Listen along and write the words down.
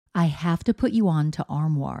I have to put you on to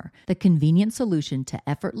Armoire, the convenient solution to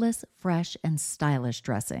effortless, fresh, and stylish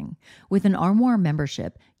dressing. With an Armoire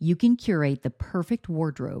membership, you can curate the perfect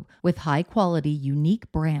wardrobe with high-quality,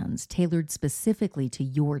 unique brands tailored specifically to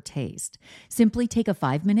your taste. Simply take a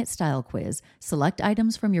 5-minute style quiz, select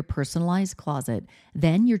items from your personalized closet,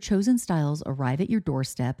 then your chosen styles arrive at your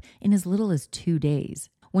doorstep in as little as 2 days.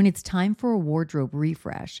 When it's time for a wardrobe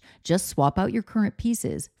refresh, just swap out your current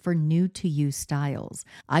pieces for new-to-you styles.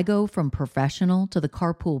 I go from professional to the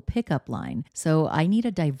carpool pickup line, so I need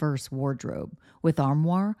a diverse wardrobe. With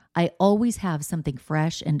Armoire, I always have something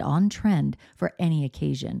fresh and on trend for any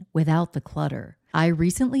occasion, without the clutter. I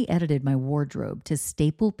recently edited my wardrobe to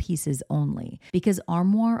staple pieces only because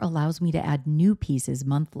Armoire allows me to add new pieces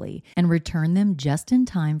monthly and return them just in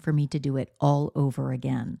time for me to do it all over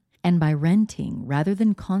again. And by renting rather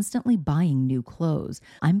than constantly buying new clothes,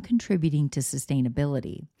 I'm contributing to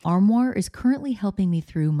sustainability. Armoire is currently helping me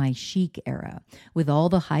through my chic era with all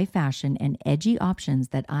the high fashion and edgy options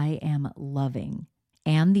that I am loving.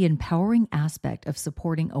 And the empowering aspect of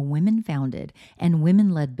supporting a women-founded and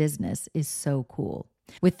women-led business is so cool.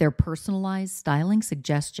 With their personalized styling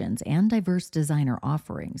suggestions and diverse designer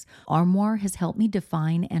offerings, Armoire has helped me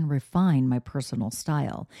define and refine my personal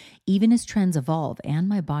style, even as trends evolve and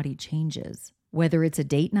my body changes. Whether it's a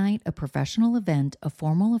date night, a professional event, a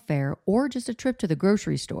formal affair, or just a trip to the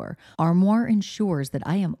grocery store, Armoire ensures that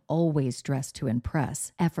I am always dressed to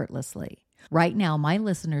impress effortlessly. Right now, my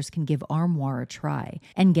listeners can give Armoire a try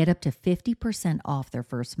and get up to 50% off their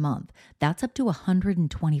first month. That's up to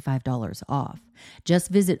 $125 off. Just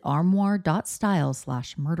visit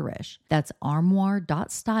armoire.style/murderish. That's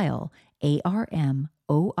armoire.style,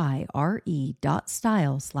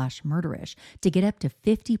 ARMOIRE.style/murderish to get up to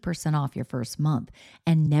 50% off your first month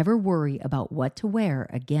and never worry about what to wear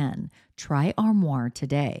again. Try Armoire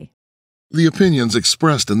today. The opinions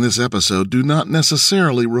expressed in this episode do not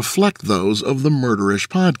necessarily reflect those of the Murderish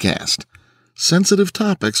podcast. Sensitive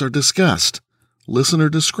topics are discussed. Listener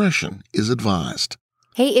discretion is advised.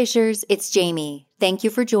 Hey Ishers, it's Jamie. Thank you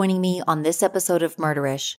for joining me on this episode of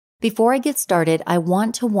Murderish. Before I get started, I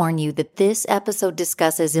want to warn you that this episode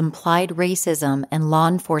discusses implied racism and law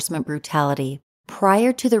enforcement brutality.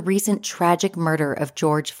 Prior to the recent tragic murder of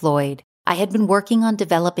George Floyd, I had been working on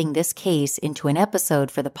developing this case into an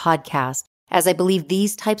episode for the podcast, as I believe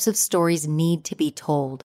these types of stories need to be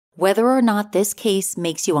told. Whether or not this case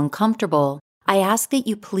makes you uncomfortable, I ask that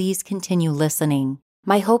you please continue listening.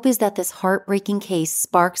 My hope is that this heartbreaking case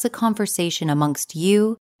sparks a conversation amongst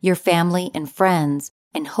you, your family, and friends,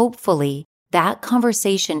 and hopefully, that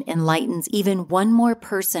conversation enlightens even one more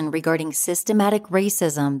person regarding systematic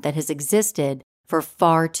racism that has existed for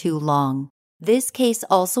far too long. This case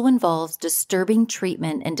also involves disturbing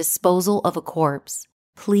treatment and disposal of a corpse.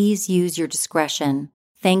 Please use your discretion.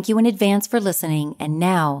 Thank you in advance for listening, and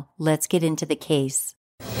now let's get into the case.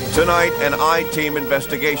 Tonight, an I-Team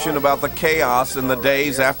investigation about the chaos in the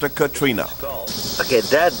days after Katrina. Okay,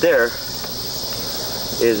 that there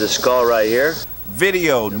is a skull right here.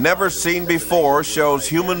 Video never seen before shows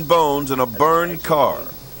human bones in a burned car.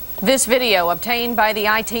 This video obtained by the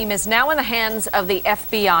I-Team is now in the hands of the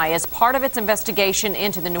FBI as part of its investigation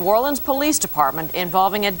into the New Orleans Police Department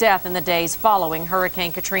involving a death in the days following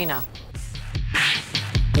Hurricane Katrina.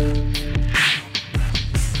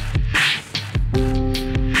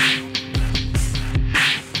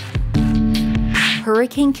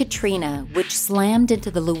 Hurricane Katrina, which slammed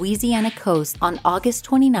into the Louisiana coast on August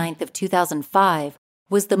 29th of 2005,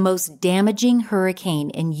 was the most damaging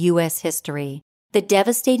hurricane in U.S. history. The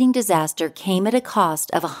devastating disaster came at a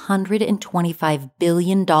cost of $125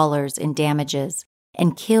 billion in damages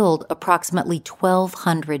and killed approximately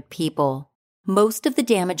 1,200 people. Most of the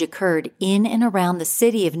damage occurred in and around the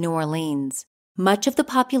city of New Orleans. Much of the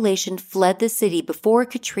population fled the city before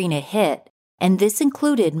Katrina hit, and this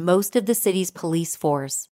included most of the city's police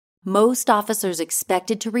force. Most officers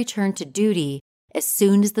expected to return to duty as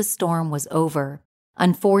soon as the storm was over.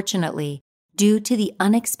 Unfortunately, due to the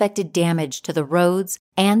unexpected damage to the roads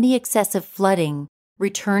and the excessive flooding,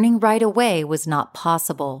 returning right away was not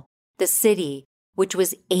possible. The city, which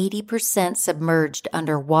was 80% submerged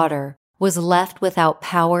underwater, was left without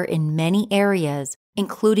power in many areas,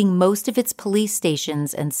 including most of its police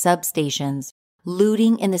stations and substations.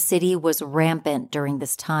 Looting in the city was rampant during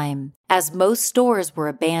this time, as most stores were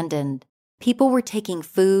abandoned. People were taking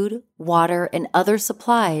food, water, and other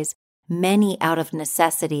supplies, many out of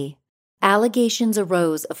necessity. Allegations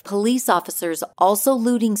arose of police officers also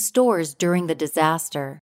looting stores during the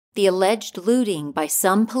disaster. The alleged looting by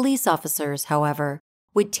some police officers, however,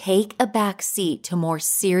 would take a back seat to more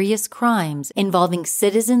serious crimes involving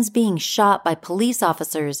citizens being shot by police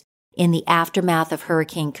officers in the aftermath of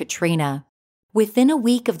Hurricane Katrina. Within a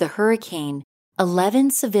week of the hurricane,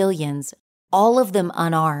 11 civilians, all of them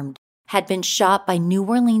unarmed, had been shot by New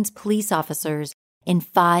Orleans police officers in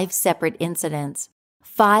 5 separate incidents.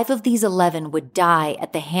 5 of these 11 would die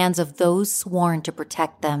at the hands of those sworn to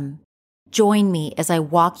protect them. Join me as I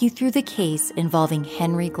walk you through the case involving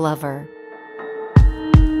Henry Glover.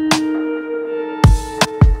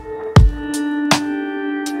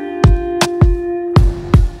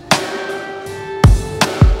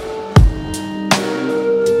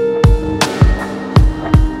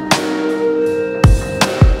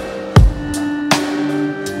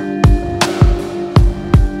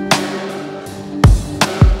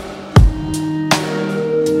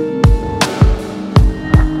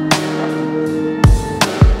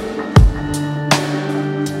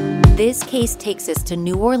 This case takes us to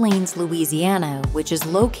New Orleans, Louisiana, which is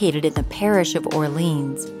located in the parish of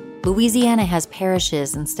Orleans. Louisiana has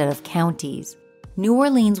parishes instead of counties. New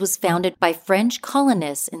Orleans was founded by French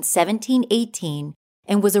colonists in 1718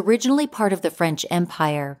 and was originally part of the French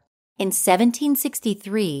Empire. In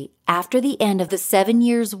 1763, after the end of the 7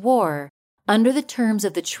 Years' War, under the terms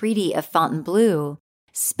of the Treaty of Fontainebleau,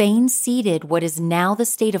 Spain ceded what is now the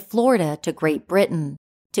state of Florida to Great Britain.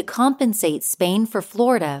 To compensate Spain for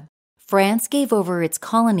Florida, France gave over its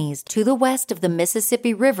colonies to the west of the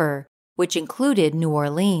Mississippi River, which included New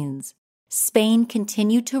Orleans. Spain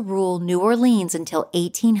continued to rule New Orleans until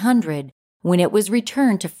 1800, when it was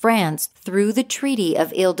returned to France through the Treaty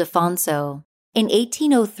of Ile-de-France. In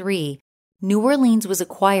 1803, New Orleans was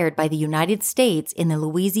acquired by the United States in the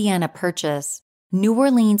Louisiana Purchase. New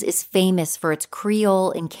Orleans is famous for its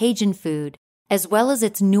Creole and Cajun food, as well as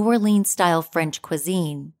its New Orleans-style French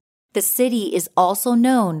cuisine. The city is also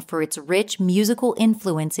known for its rich musical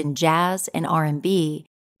influence in jazz and R&B,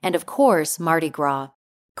 and of course, Mardi Gras.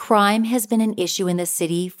 Crime has been an issue in the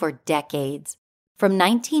city for decades. From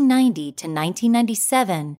 1990 to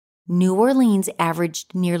 1997, New Orleans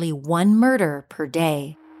averaged nearly 1 murder per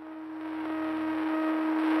day.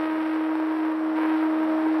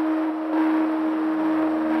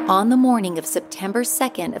 On the morning of September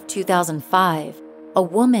 2nd of 2005, a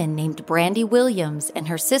woman named Brandy Williams and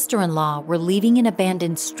her sister-in-law were leaving an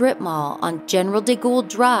abandoned strip mall on General de Gaulle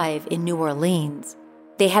Drive in New Orleans.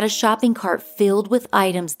 They had a shopping cart filled with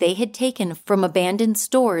items they had taken from abandoned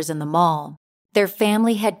stores in the mall. Their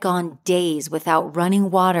family had gone days without running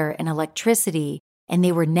water and electricity, and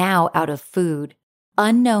they were now out of food.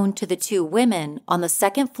 Unknown to the 2 women, on the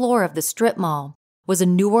 2nd floor of the strip mall was a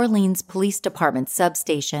New Orleans Police Department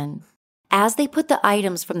substation. As they put the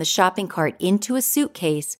items from the shopping cart into a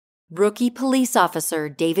suitcase, rookie police officer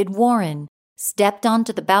David Warren stepped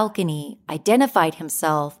onto the balcony, identified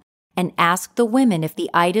himself, and asked the women if the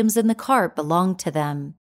items in the cart belonged to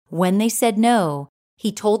them. When they said no,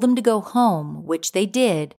 he told them to go home, which they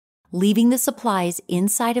did, leaving the supplies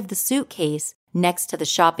inside of the suitcase next to the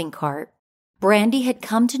shopping cart. Brandy had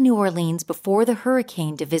come to New Orleans before the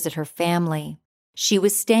hurricane to visit her family. She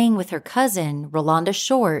was staying with her cousin, Rolanda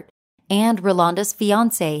Short, and Rolanda's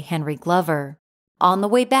fiancé, Henry Glover. On the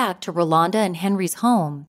way back to Rolanda and Henry's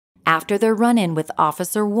home, after their run-in with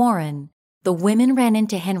Officer Warren, the women ran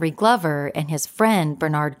into Henry Glover and his friend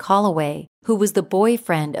Bernard Calloway, who was the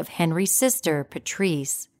boyfriend of Henry's sister,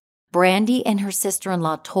 Patrice. Brandy and her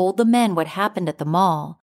sister-in-law told the men what happened at the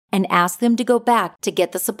mall and asked them to go back to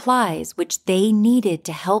get the supplies which they needed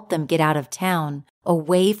to help them get out of town,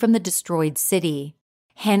 away from the destroyed city.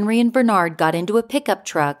 Henry and Bernard got into a pickup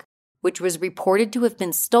truck, which was reported to have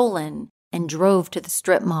been stolen, and drove to the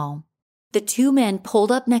strip mall. The 2 men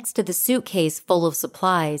pulled up next to the suitcase full of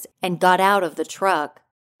supplies and got out of the truck.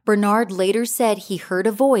 Bernard later said he heard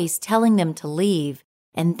a voice telling them to leave,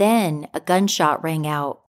 and then a gunshot rang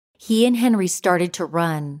out. He and Henry started to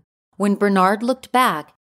run. When Bernard looked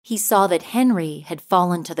back, he saw that Henry had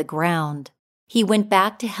fallen to the ground. He went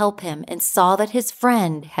back to help him and saw that his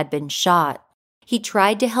friend had been shot. He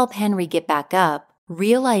tried to help Henry get back up.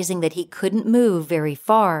 Realizing that he couldn't move very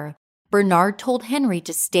far, Bernard told Henry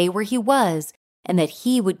to stay where he was and that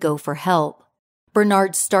he would go for help.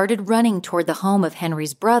 Bernard started running toward the home of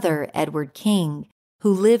Henry's brother, Edward King,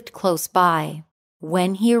 who lived close by.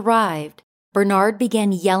 When he arrived, Bernard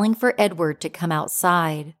began yelling for Edward to come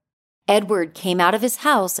outside. Edward came out of his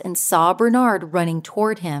house and saw Bernard running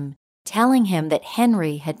toward him, telling him that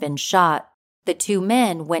Henry had been shot. The 2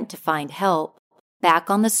 men went to find help. Back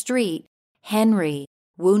on the street, Henry,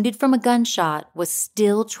 wounded from a gunshot, was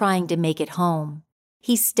still trying to make it home.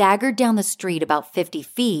 He staggered down the street about 50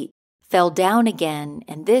 feet, fell down again,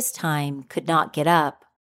 and this time could not get up.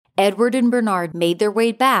 Edward and Bernard made their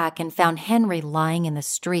way back and found Henry lying in the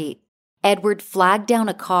street. Edward flagged down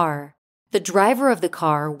a car. The driver of the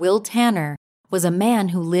car, Will Tanner, was a man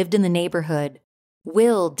who lived in the neighborhood.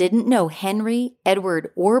 Will didn't know Henry,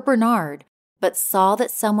 Edward, or Bernard, but saw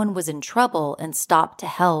that someone was in trouble and stopped to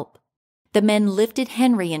help. The men lifted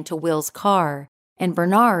Henry into Will's car, and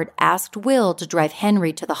Bernard asked Will to drive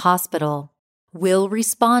Henry to the hospital. Will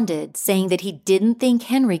responded, saying that he didn't think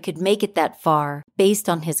Henry could make it that far based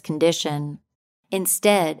on his condition.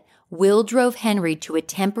 Instead, Will drove Henry to a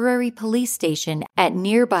temporary police station at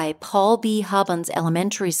nearby Paul B. Hubbins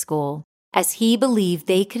Elementary School, as he believed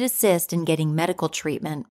they could assist in getting medical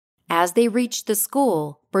treatment. As they reached the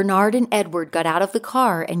school, Bernard and Edward got out of the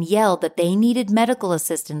car and yelled that they needed medical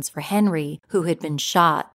assistance for Henry, who had been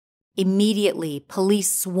shot. Immediately, police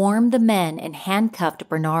swarmed the men and handcuffed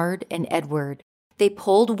Bernard and Edward. They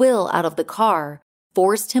pulled Will out of the car,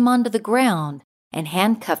 forced him onto the ground, and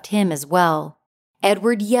handcuffed him as well.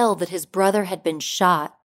 Edward yelled that his brother had been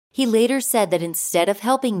shot. He later said that instead of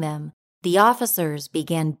helping them, the officers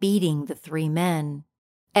began beating the three men.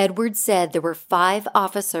 Edward said there were 5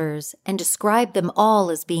 officers and described them all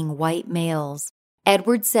as being white males.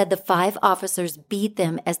 Edward said the 5 officers beat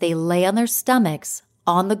them as they lay on their stomachs,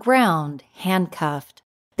 on the ground, handcuffed.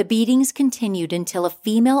 The beatings continued until a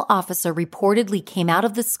female officer reportedly came out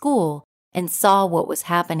of the school and saw what was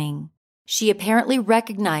happening. She apparently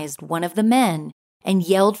recognized one of the men and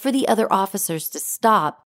yelled for the other officers to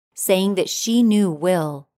stop, saying that she knew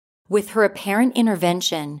Will. With her apparent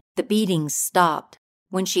intervention, the beatings stopped.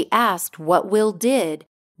 When she asked what Will did,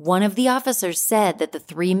 one of the officers said that the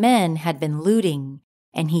 3 men had been looting,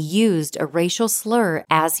 and he used a racial slur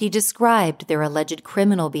as he described their alleged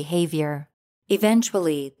criminal behavior.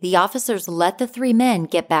 Eventually, the officers let the 3 men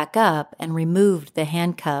get back up and removed the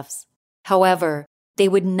handcuffs. However, they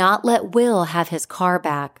would not let Will have his car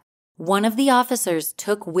back. One of the officers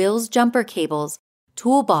took Will's jumper cables,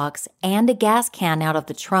 toolbox, and a gas can out of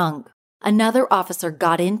the trunk. Another officer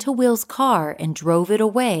got into Will's car and drove it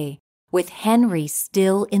away, with Henry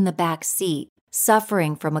still in the back seat,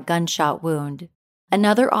 suffering from a gunshot wound.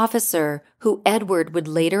 Another officer, who Edward would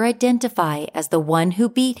later identify as the one who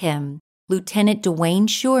beat him, Lieutenant Dwayne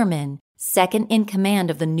Sherman, second in command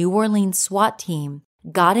of the New Orleans SWAT team,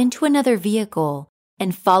 got into another vehicle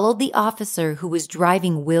and followed the officer who was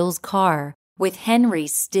driving Will's car, with Henry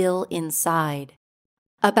still inside.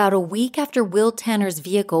 About a week after Will Tanner's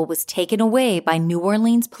vehicle was taken away by New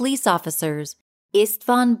Orleans police officers,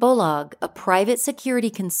 Istvan Bolog, a private security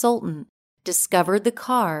consultant, discovered the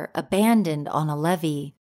car abandoned on a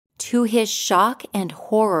levee. To his shock and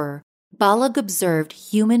horror, Bolog observed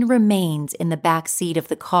human remains in the back seat of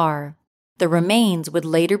the car. The remains would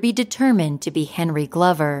later be determined to be Henry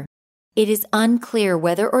Glover. It is unclear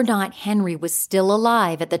whether or not Henry was still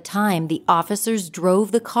alive at the time the officers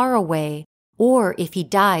drove the car away, or if he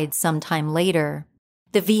died sometime later.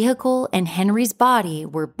 The vehicle and Henry's body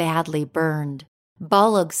were badly burned.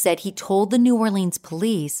 Bolog said he told the New Orleans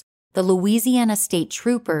police, the Louisiana state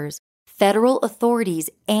troopers, federal authorities,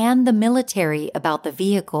 and the military about the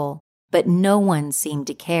vehicle, but no one seemed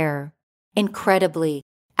to care. Incredibly,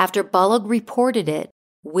 after Bolog reported it,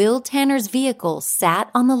 Will Tanner's vehicle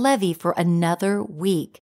sat on the levee for another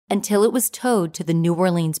week until it was towed to the New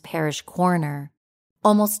Orleans parish coroner.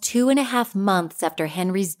 Almost 2.5 months after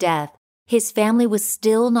Henry's death, his family was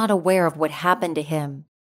still not aware of what happened to him.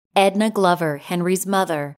 Edna Glover, Henry's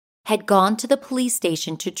mother, had gone to the police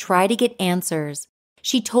station to try to get answers.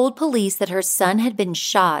 She told police that her son had been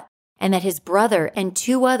shot and that his brother and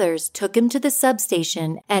 2 others took him to the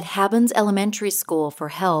substation at Hubbins Elementary School for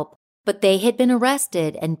help, but they had been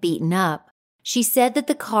arrested and beaten up. She said that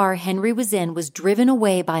the car Henry was in was driven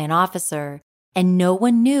away by an officer, and no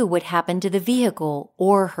one knew what happened to the vehicle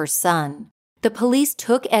or her son. The police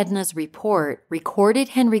took Edna's report, recorded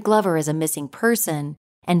Henry Glover as a missing person,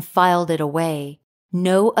 and filed it away.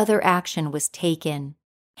 No other action was taken.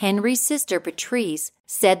 Henry's sister, Patrice,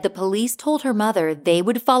 said the police told her mother they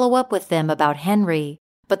would follow up with them about Henry,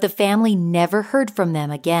 but the family never heard from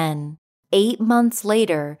them again. 8 months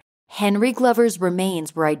later, Henry Glover's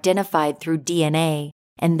remains were identified through DNA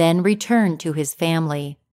and then returned to his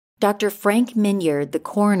family. Dr. Frank Minyard, the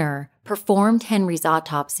coroner, performed Henry's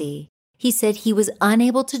autopsy. He said he was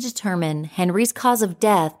unable to determine Henry's cause of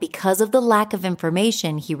death because of the lack of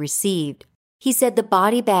information he received. He said the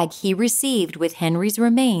body bag he received with Henry's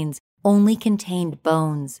remains only contained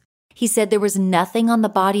bones. He said there was nothing on the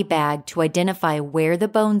body bag to identify where the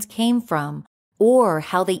bones came from or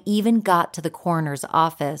how they even got to the coroner's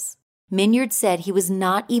office. Minyard said he was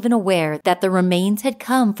not even aware that the remains had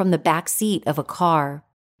come from the back seat of a car.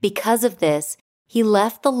 Because of this, he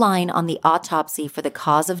left the line on the autopsy for the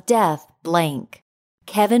cause of death blank.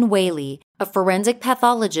 Kevin Whaley, a forensic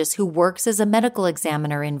pathologist who works as a medical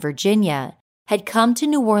examiner in Virginia, had come to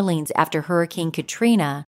New Orleans after Hurricane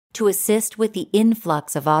Katrina to assist with the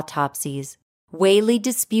influx of autopsies. Whaley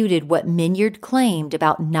disputed what Minyard claimed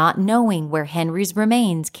about not knowing where Henry's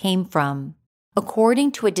remains came from.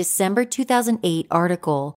 According to a December 2008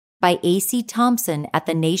 article by A.C. Thompson at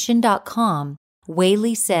thenation.com,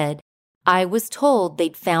 Whaley said, "I was told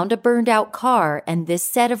they'd found a burned-out car and this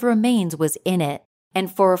set of remains was in it. And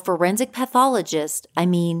for a forensic pathologist,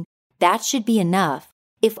 that should be enough.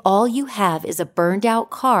 If all you have is a burned-out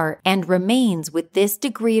car and remains with this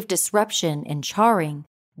degree of disruption and charring,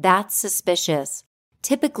 that's suspicious.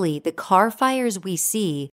 Typically, the car fires we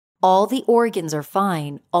see, all the organs are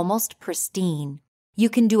fine, almost pristine. You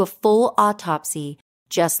can do a full autopsy,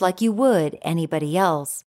 just like you would anybody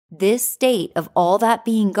else. This state of all that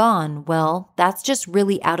being gone, well, that's just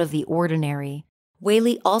really out of the ordinary."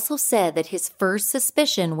 Whaley also said that his first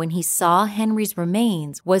suspicion when he saw Henry's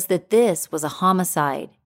remains was that this was a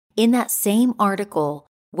homicide. In that same article,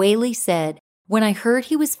 Whaley said, "When I heard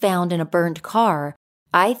he was found in a burned car,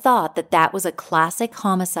 I thought that was a classic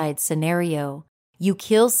homicide scenario. You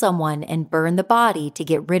kill someone and burn the body to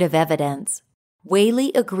get rid of evidence."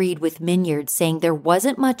 Whaley agreed with Minyard, saying there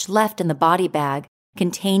wasn't much left in the body bag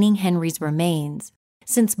containing Henry's remains.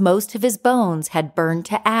 Since most of his bones had burned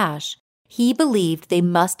to ash, he believed they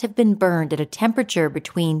must have been burned at a temperature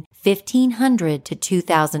between 1,500 to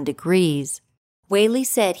 2,000 degrees. Whaley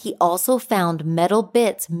said he also found metal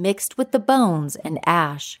bits mixed with the bones and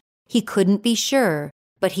ash. He couldn't be sure,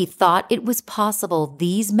 but he thought it was possible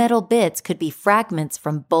these metal bits could be fragments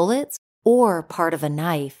from bullets or part of a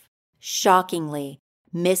knife. Shockingly,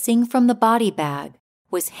 missing from the body bag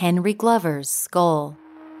was Henry Glover's skull.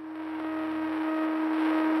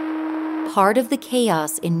 Part of the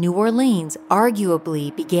chaos in New Orleans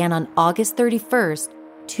arguably began on August 31st,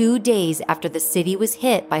 2 days after the city was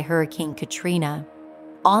hit by Hurricane Katrina.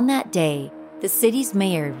 On that day, the city's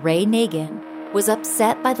mayor, Ray Nagin, was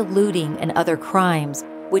upset by the looting and other crimes,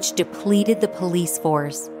 which depleted the police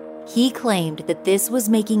force. He claimed that this was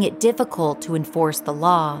making it difficult to enforce the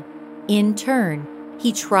law. In turn,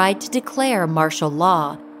 he tried to declare martial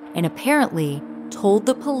law and apparently told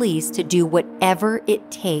the police to do whatever it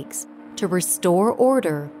takes to restore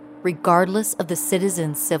order regardless of the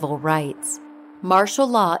citizens' civil rights. Martial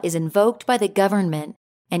law is invoked by the government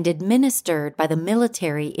and administered by the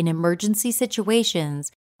military in emergency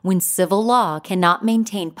situations when civil law cannot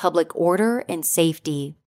maintain public order and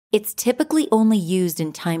safety. It's typically only used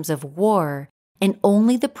in times of war, and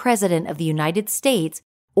only the President of the United States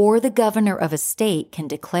or the governor of a state can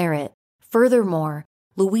declare it. Furthermore,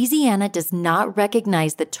 Louisiana does not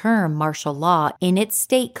recognize the term martial law in its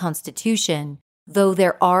state constitution, though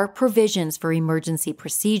there are provisions for emergency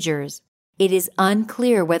procedures. It is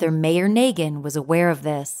unclear whether Mayor Nagin was aware of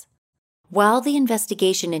this. While the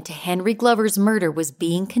investigation into Henry Glover's murder was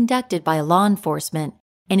being conducted by law enforcement,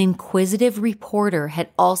 an inquisitive reporter had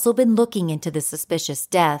also been looking into the suspicious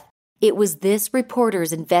death. It was this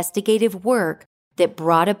reporter's investigative work that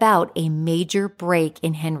brought about a major break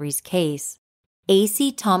in Henry's case.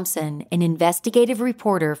 A.C. Thompson, an investigative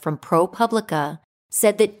reporter from ProPublica,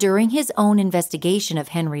 said that during his own investigation of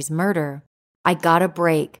Henry's murder, "I got a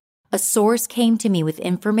break. A source came to me with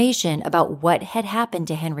information about what had happened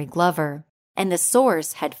to Henry Glover, and the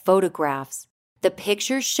source had photographs. The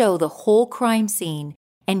pictures show the whole crime scene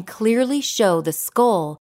and clearly show the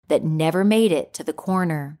skull that never made it to the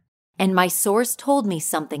coroner. And my source told me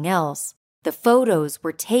something else. The photos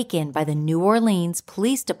were taken by the New Orleans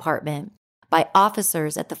Police Department by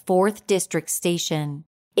officers at the 4th District Station.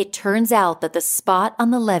 It turns out that the spot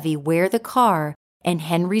on the levee where the car and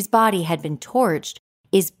Henry's body had been torched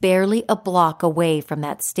is barely a block away from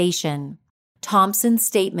that station." Thompson's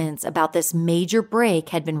statements about this major break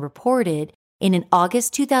had been reported in an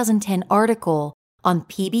August 2010 article on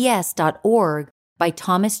PBS.org by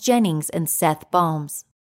Thomas Jennings and Seth Balmes.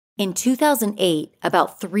 In 2008,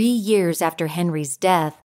 about 3 years after Henry's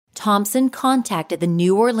death, Thompson contacted the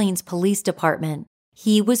New Orleans Police Department.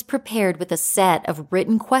 He was prepared with a set of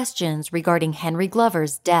written questions regarding Henry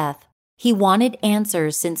Glover's death. He wanted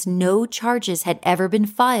answers since no charges had ever been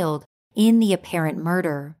filed in the apparent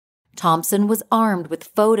murder. Thompson was armed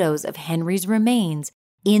with photos of Henry's remains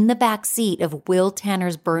in the back seat of Will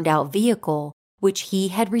Tanner's burned-out vehicle, which he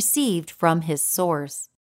had received from his source.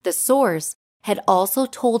 The source had also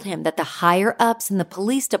told him that the higher-ups in the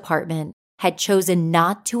police department had chosen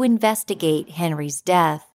not to investigate Henry's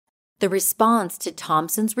death. The response to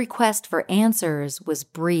Thompson's request for answers was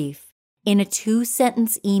brief. In a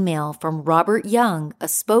 2-sentence email from Robert Young, a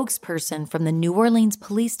spokesperson from the New Orleans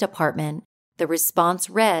Police Department, the response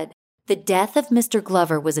read, "The death of Mr.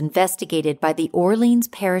 Glover was investigated by the Orleans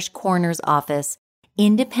Parish Coroner's Office,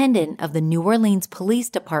 independent of the New Orleans Police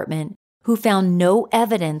Department, who found no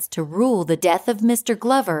evidence to rule the death of Mr.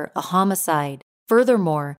 Glover a homicide.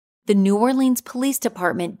 Furthermore, the New Orleans Police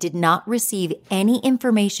Department did not receive any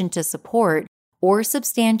information to support or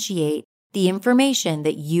substantiate the information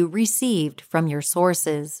that you received from your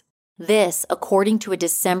sources." This, according to a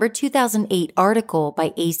December 2008 article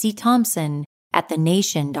by A.C. Thompson at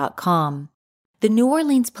thenation.com. The New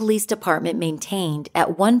Orleans Police Department maintained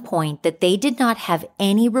at one point that they did not have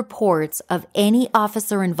any reports of any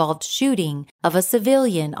officer-involved shooting of a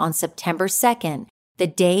civilian on September 2nd, the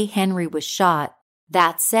day Henry was shot.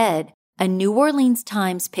 That said, a New Orleans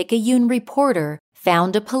Times-Picayune reporter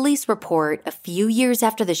found a police report a few years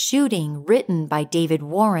after the shooting written by David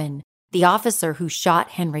Warren, the officer who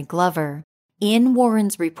shot Henry Glover. In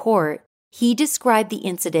Warren's report, he described the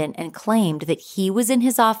incident and claimed that he was in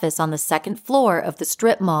his office on the second floor of the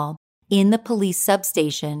strip mall in the police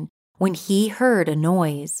substation when he heard a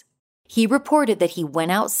noise. He reported that he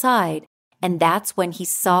went outside, and that's when he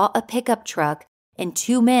saw a pickup truck and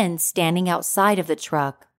 2 men standing outside of the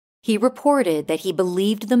truck. He reported that he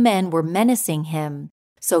believed the men were menacing him,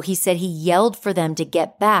 so he said he yelled for them to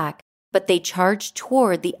get back, but they charged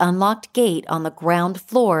toward the unlocked gate on the ground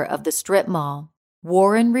floor of the strip mall.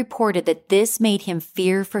 Warren reported that this made him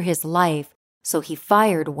fear for his life, so he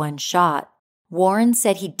fired 1 shot. Warren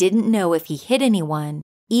said he didn't know if he hit anyone,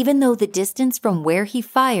 even though the distance from where he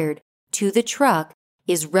fired to the truck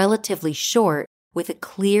is relatively short with a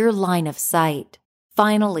clear line of sight.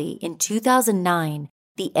 Finally, in 2009,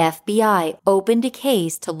 the FBI opened a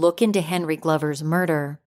case to look into Henry Glover's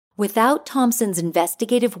murder. Without Thompson's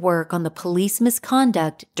investigative work on the police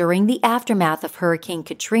misconduct during the aftermath of Hurricane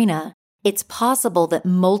Katrina, it's possible that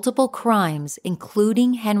multiple crimes,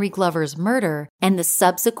 including Henry Glover's murder and the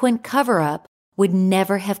subsequent cover-up, would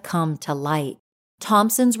never have come to light.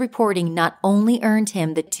 Thompson's reporting not only earned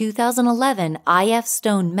him the 2011 I.F.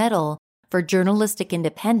 Stone Medal for journalistic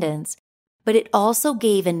independence, but it also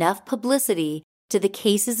gave enough publicity to the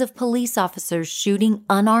cases of police officers shooting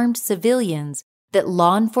unarmed civilians that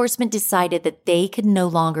law enforcement decided that they could no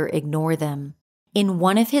longer ignore them. In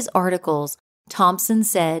one of his articles, Thompson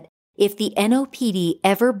said, "If the NOPD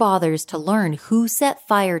ever bothers to learn who set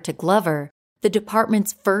fire to Glover, the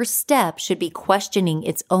department's first step should be questioning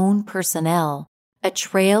its own personnel. A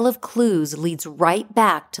trail of clues leads right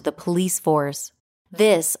back to the police force."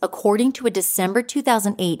 This, according to a December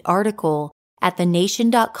 2008 article at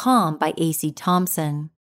thenation.com by A.C.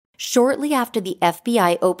 Thompson. Shortly after the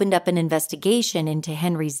FBI opened up an investigation into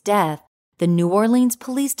Henry's death, the New Orleans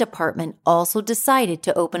Police Department also decided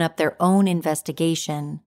to open up their own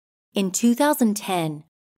investigation. In 2010,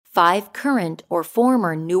 5 current or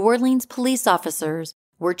former New Orleans police officers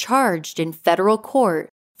were charged in federal court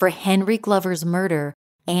for Henry Glover's murder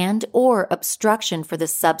and/or obstruction for the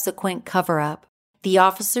subsequent cover-up. The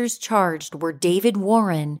officers charged were David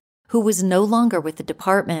Warren, who was no longer with the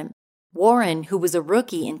department. Warren, who was a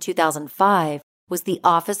rookie in 2005, was the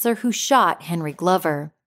officer who shot Henry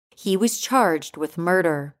Glover. He was charged with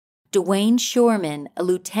murder. Dwayne Shurman, a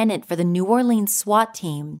lieutenant for the New Orleans SWAT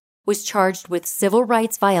team, was charged with civil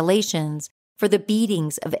rights violations for the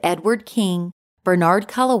beatings of Edward King, Bernard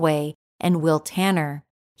Culloway, and Will Tanner.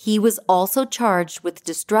 He was also charged with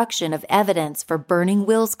destruction of evidence for burning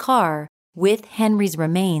Will's car with Henry's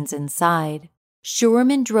remains inside.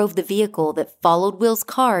 Shurman drove the vehicle that followed Will's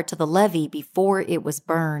car to the levee before it was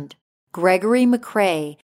burned. Gregory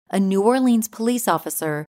McCrae, a New Orleans police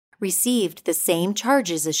officer, received the same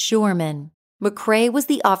charges as Shurman. McCrae was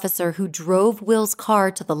the officer who drove Will's car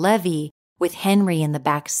to the levee with Henry in the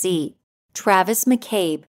back seat. Travis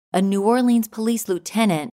McCabe, a New Orleans police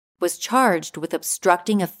lieutenant, was charged with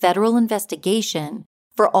obstructing a federal investigation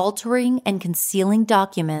for altering and concealing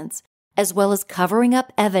documents, as well as covering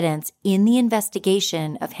up evidence in the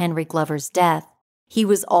investigation of Henry Glover's death. He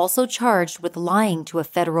was also charged with lying to a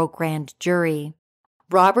federal grand jury.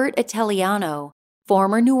 Robert Italiano,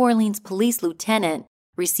 former New Orleans police lieutenant,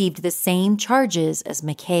 received the same charges as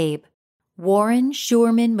McCabe. Warren,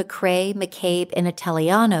 Shurman, McCrae, McCabe, and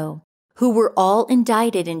Italiano, who were all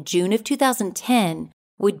indicted in June of 2010,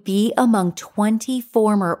 would be among 20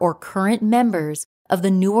 former or current members of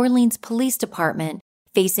the New Orleans Police Department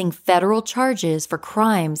facing federal charges for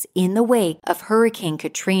crimes in the wake of Hurricane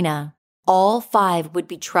Katrina. All 5 would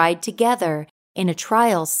be tried together in a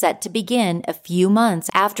trial set to begin a few months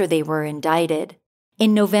after they were indicted.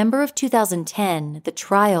 In November of 2010, the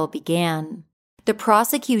trial began. The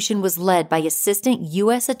prosecution was led by Assistant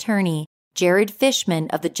U.S. Attorney Jared Fishman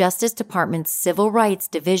of the Justice Department's Civil Rights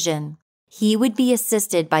Division. He would be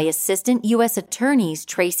assisted by Assistant U.S. Attorneys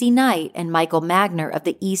Tracy Knight and Michael Magner of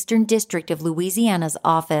the Eastern District of Louisiana's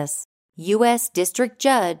office. U.S. District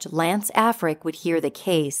Judge Lance Afric would hear the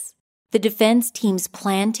case. The defense teams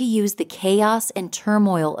planned to use the chaos and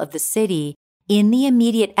turmoil of the city in the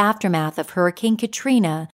immediate aftermath of Hurricane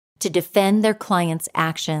Katrina to defend their client's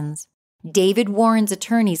actions. David Warren's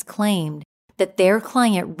attorneys claimed that their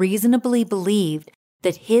client reasonably believed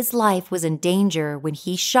that his life was in danger when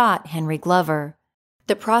he shot Henry Glover.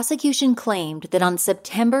 The prosecution claimed that on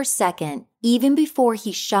September 2nd, even before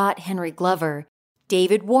he shot Henry Glover,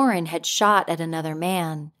 David Warren had shot at another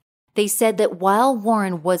man. They said that while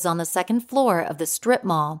Warren was on the second floor of the strip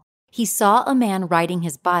mall, he saw a man riding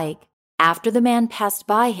his bike. After the man passed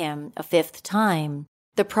by him a fifth time,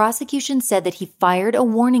 the prosecution said that he fired a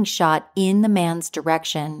warning shot in the man's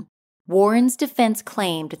direction. Warren's defense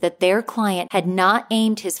claimed that their client had not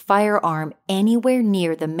aimed his firearm anywhere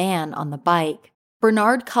near the man on the bike.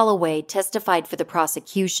 Bernard Culloway testified for the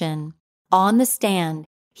prosecution. On the stand,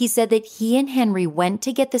 he said that he and Henry went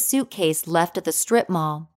to get the suitcase left at the strip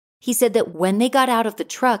mall. He said that when they got out of the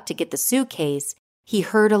truck to get the suitcase, he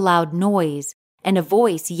heard a loud noise and a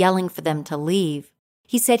voice yelling for them to leave.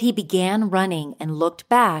 He said he began running and looked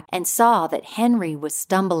back and saw that Henry was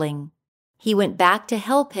stumbling. He went back to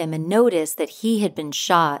help him and noticed that he had been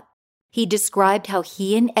shot. He described how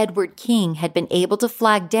he and Edward King had been able to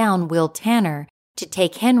flag down Will Tanner to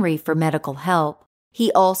take Henry for medical help.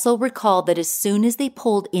 He also recalled that as soon as they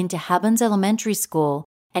pulled into Habans Elementary School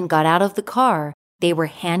and got out of the car, they were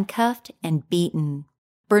handcuffed and beaten.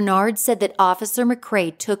 Bernard said that Officer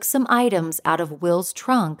McCrae took some items out of Will's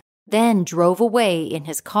trunk, then drove away in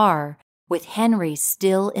his car, with Henry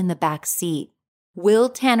still in the back seat. Will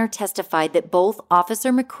Tanner testified that both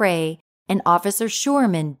Officer McCrae and Officer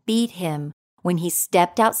Shurman beat him when he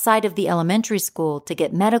stepped outside of the elementary school to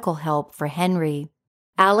get medical help for Henry.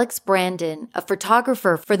 Alex Brandon, a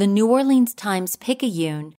photographer for the New Orleans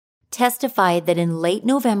Times-Picayune, testified that in late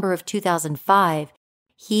November of 2005,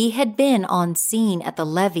 he had been on scene at the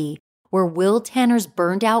levee where Will Tanner's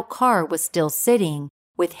burned-out car was still sitting,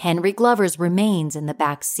 with Henry Glover's remains in the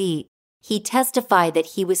back seat. He testified that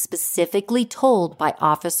he was specifically told by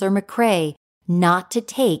Officer McCrae not to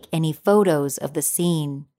take any photos of the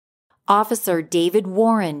scene. Officer David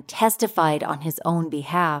Warren testified on his own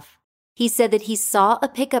behalf. He said that he saw a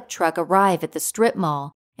pickup truck arrive at the strip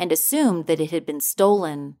mall and assumed that it had been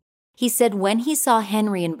stolen. He said when he saw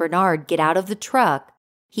Henry and Bernard get out of the truck,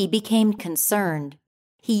 he became concerned.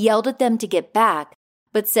 He yelled at them to get back,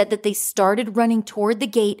 but said that they started running toward the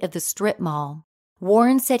gate of the strip mall.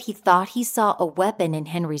 Warren said he thought he saw a weapon in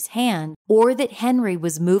Henry's hand or that Henry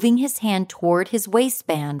was moving his hand toward his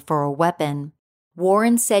waistband for a weapon.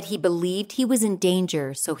 Warren said he believed he was in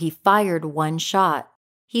danger, so he fired one shot.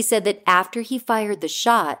 He said that after he fired the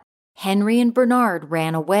shot, Henry and Bernard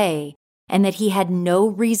ran away and that he had no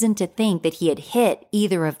reason to think that he had hit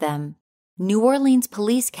either of them. New Orleans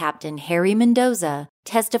Police Captain Harry Mendoza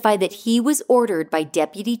testified that he was ordered by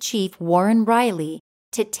Deputy Chief Warren Riley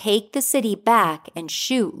to take the city back and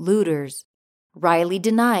shoot looters. Riley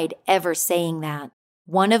denied ever saying that.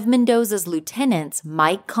 One of Mendoza's lieutenants,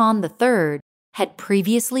 Mike Kahn III, had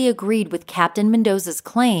previously agreed with Captain Mendoza's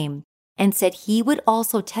claim and said he would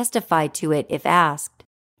also testify to it if asked.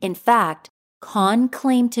 In fact, Kahn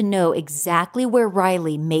claimed to know exactly where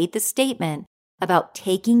Riley made the statement about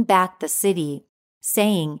taking back the city,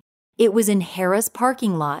 saying, "It was in Harrah's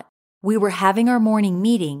parking lot. We were having our morning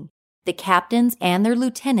meeting. The captains and their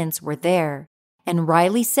lieutenants were there. And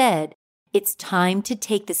Riley said, 'It's time to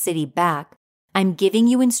take the city back. I'm giving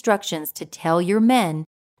you instructions to tell your men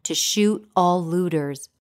to shoot all looters.'"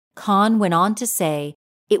 Kahn went on to say,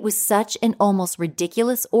 "It was such an almost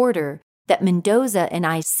ridiculous order that Mendoza and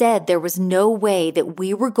I said there was no way that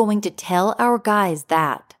we were going to tell our guys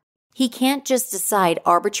that. He can't just decide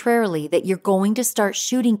arbitrarily that you're going to start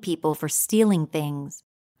shooting people for stealing things."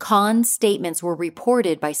 Kahn's statements were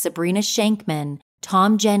reported by Sabrina Shankman,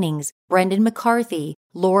 Tom Jennings, Brendan McCarthy,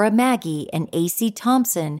 Laura Maggie, and A.C.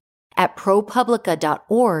 Thompson at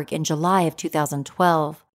ProPublica.org in July of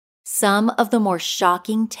 2012. Some of the more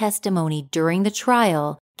shocking testimony during the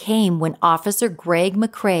trial came when Officer Greg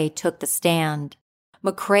McCrae took the stand.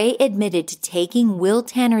 McCrae admitted to taking Will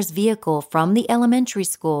Tanner's vehicle from the elementary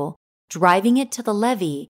school, driving it to the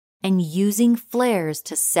levee, and using flares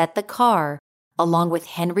to set the car, along with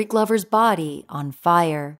Henry Glover's body, on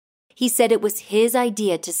fire. He said it was his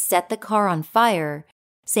idea to set the car on fire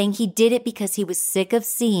saying he did it because he was sick of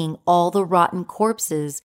seeing all the rotten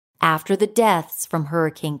corpses after the deaths from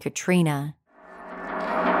Hurricane Katrina.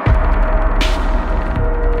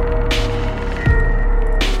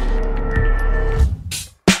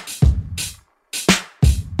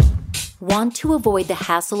 Want to avoid the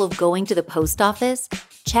hassle of going to the post office?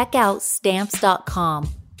 Check out Stamps.com,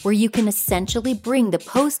 where you can essentially bring the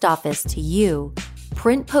post office to you,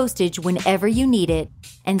 print postage whenever you need it,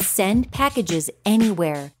 and send packages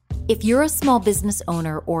anywhere. If you're a small business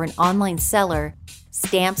owner or an online seller,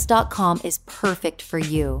 Stamps.com is perfect for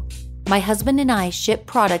you. My husband and I ship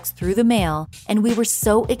products through the mail, and we were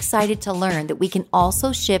so excited to learn that we can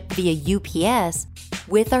also ship via UPS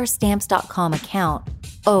with our Stamps.com account.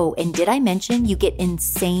 Oh, and did I mention you get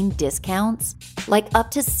insane discounts? Like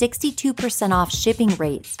up to 62% off shipping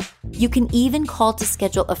rates. You can even call to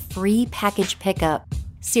schedule a free package pickup.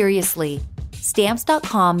 Seriously,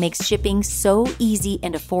 Stamps.com makes shipping so easy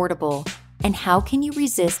and affordable. And how can you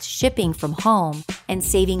resist shipping from home and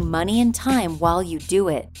saving money and time while you do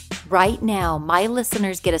it? Right now, my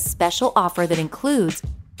listeners get a special offer that includes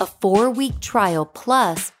a 4-week trial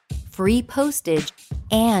plus free postage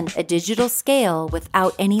and a digital scale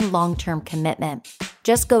without any long-term commitment.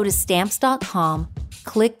 Just go to Stamps.com,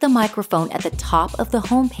 click the microphone at the top of the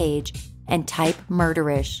homepage, and type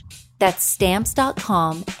Murderish. That's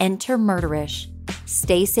Stamps.com, enter Murderish.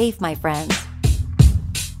 Stay safe, my friends.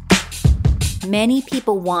 Many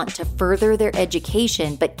people want to further their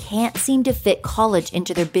education but can't seem to fit college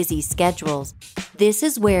into their busy schedules. This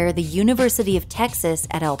is where the University of Texas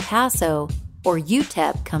at El Paso, or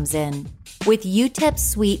UTEP, comes in. With UTEP's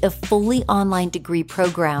suite of fully online degree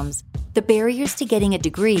programs, the barriers to getting a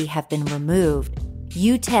degree have been removed.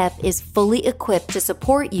 UTEP is fully equipped to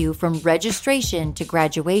support you from registration to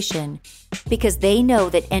graduation because they know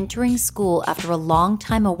that entering school after a long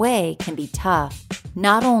time away can be tough.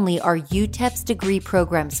 Not only are UTEP's degree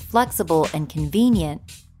programs flexible and convenient,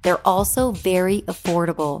 they're also very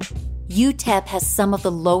affordable. UTEP has some of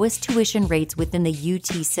the lowest tuition rates within the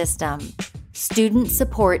UT system. Student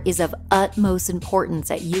support is of utmost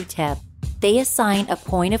importance at UTEP. They assign a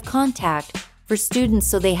point of contact for students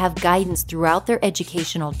so they have guidance throughout their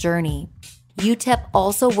educational journey. UTEP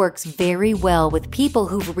also works very well with people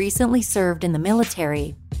who've recently served in the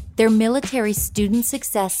military. Their Military Student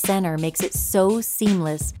Success Center makes it so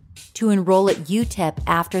seamless to enroll at UTEP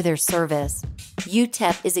after their service.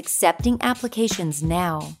 UTEP is accepting applications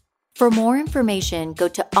now. For more information, go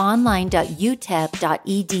to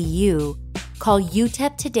online.utep.edu, call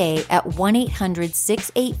UTEP today at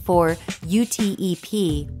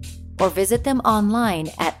 1-800-684-UTEP, or visit them online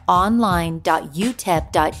at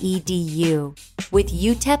online.utep.edu. With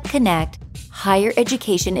UTEP Connect, higher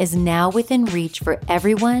education is now within reach for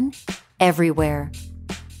everyone, everywhere.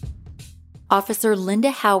 Officer Linda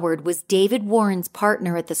Howard was David Warren's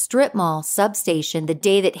partner at the strip mall substation the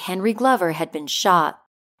day that Henry Glover had been shot.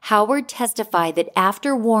 Howard testified that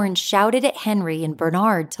after Warren shouted at Henry and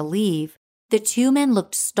Bernard to leave, the two men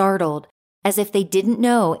looked startled, as if they didn't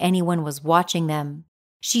know anyone was watching them.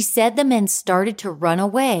 She said the men started to run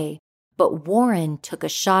away, but Warren took a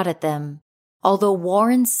shot at them, although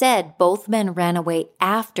Warren said both men ran away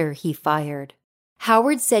after he fired.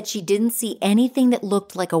 Howard said she didn't see anything that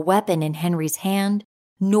looked like a weapon in Henry's hand,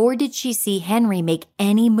 nor did she see Henry make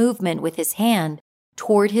any movement with his hand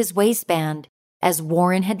toward his waistband, as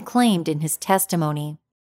Warren had claimed in his testimony.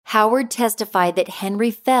 Howard testified that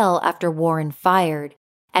Henry fell after Warren fired,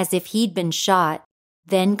 as if he'd been shot,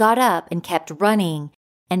 then got up and kept running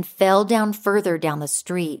and fell down further down the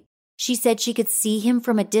street. She said she could see him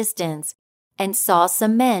from a distance and saw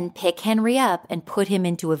some men pick Henry up and put him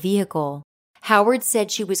into a vehicle. Howard said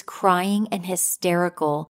she was crying and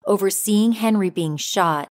hysterical over seeing Henry being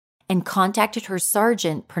shot and contacted her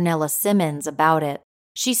sergeant, Pernella Simmons, about it.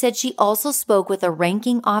 She said she also spoke with a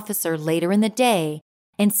ranking officer later in the day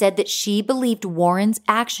and said that she believed Warren's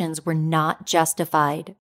actions were not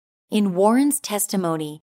justified. In Warren's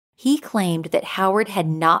testimony, he claimed that Howard had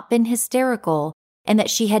not been hysterical and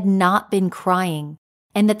that she had not been crying,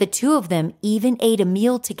 and that the two of them even ate a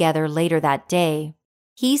meal together later that day.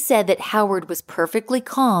 He said that Howard was perfectly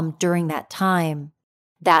calm during that time.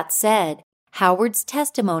 That said, Howard's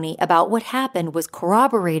testimony about what happened was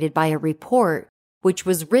corroborated by a report, which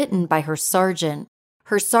was written by her sergeant.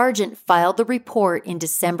 Her sergeant filed the report in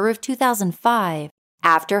December of 2005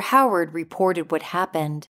 after Howard reported what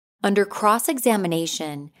happened. Under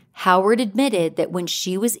cross-examination, Howard admitted that when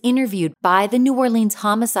she was interviewed by the New Orleans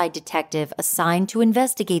homicide detective assigned to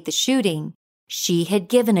investigate the shooting, she had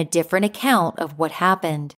given a different account of what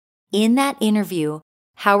happened. In that interview,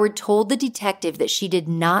 Howard told the detective that she did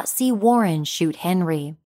not see Warren shoot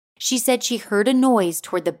Henry. She said she heard a noise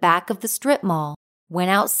toward the back of the strip mall,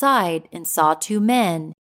 went outside and saw two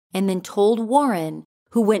men, and then told Warren,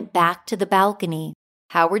 who went back to the balcony.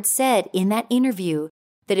 Howard said in that interview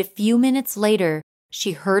that a few minutes later,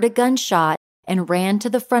 she heard a gunshot and ran to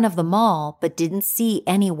the front of the mall but didn't see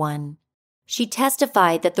anyone. She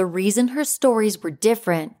testified that the reason her stories were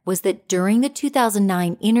different was that during the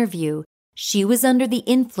 2009 interview, she was under the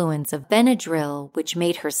influence of Benadryl, which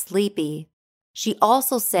made her sleepy. She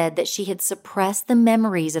also said that she had suppressed the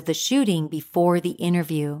memories of the shooting before the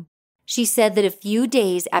interview. She said that a few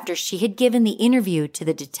days after she had given the interview to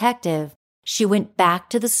the detective, she went back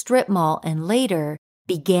to the strip mall and later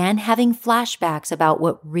began having flashbacks about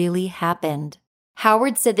what really happened.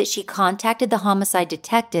 Howard said that she contacted the homicide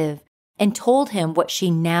detective and told him what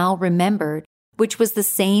she now remembered, which was the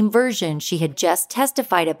same version she had just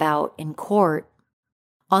testified about in court.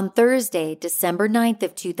 On Thursday, December 9th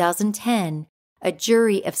of 2010, a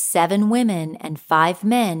jury of 7 women and 5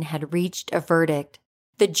 men had reached a verdict.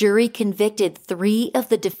 The jury convicted 3 of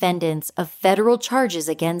the defendants of federal charges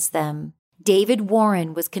against them. David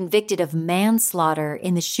Warren was convicted of manslaughter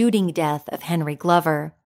in the shooting death of Henry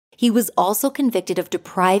Glover. He was also convicted of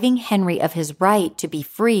depriving Henry of his right to be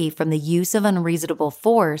free from the use of unreasonable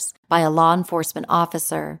force by a law enforcement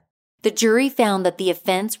officer. The jury found that the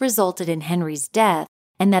offense resulted in Henry's death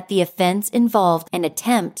and that the offense involved an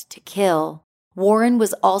attempt to kill. Warren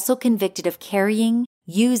was also convicted of carrying,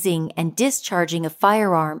 using, and discharging a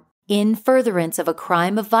firearm in furtherance of a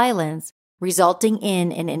crime of violence resulting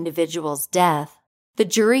in an individual's death. The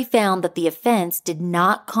jury found that the offense did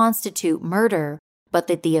not constitute murder, but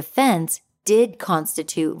that the offense did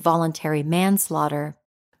constitute voluntary manslaughter.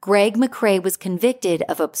 Greg McCrae was convicted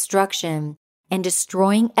of obstruction and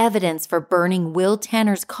destroying evidence for burning Will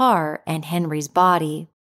Tanner's car and Henry's body.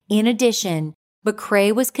 In addition,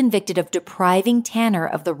 McCrae was convicted of depriving Tanner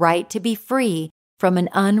of the right to be free from an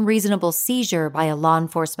unreasonable seizure by a law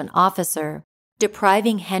enforcement officer,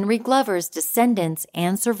 depriving Henry Glover's descendants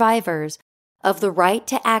and survivors of the right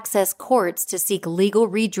to access courts to seek legal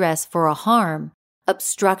redress for a harm,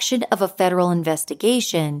 obstruction of a federal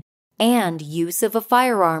investigation, and use of a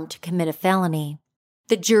firearm to commit a felony.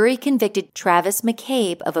 The jury convicted Travis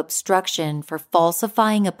McCabe of obstruction for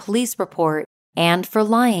falsifying a police report and for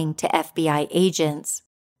lying to FBI agents.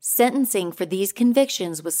 Sentencing for these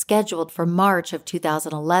convictions was scheduled for March of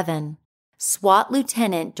 2011. SWAT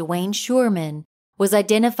Lieutenant Dwayne Schurman was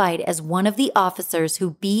identified as one of the officers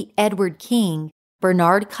who beat Edward King,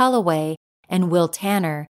 Bernard Calloway, and Will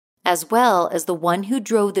Tanner, as well as the one who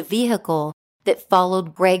drove the vehicle that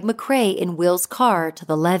followed Greg McCrae in Will's car to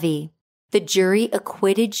the levee. The jury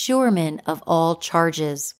acquitted Schurman of all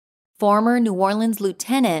charges. Former New Orleans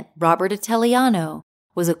Lieutenant Robert Italiano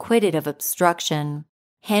was acquitted of obstruction.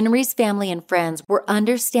 Henry's family and friends were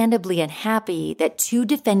understandably unhappy that 2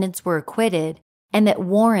 defendants were acquitted and that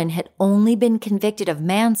Warren had only been convicted of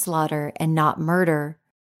manslaughter and not murder.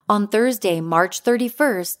 On Thursday, March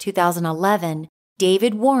 31, 2011,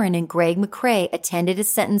 David Warren and Greg McCrae attended a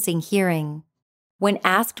sentencing hearing. When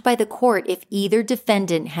asked by the court if either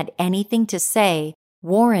defendant had anything to say,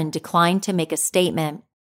 Warren declined to make a statement.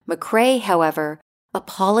 McCrae, however,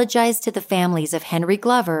 apologized to the families of Henry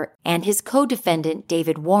Glover and his co-defendant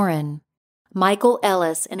David Warren. Michael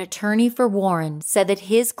Ellis, an attorney for Warren, said that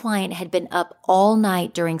his client had been up all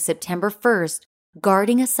night during September 1st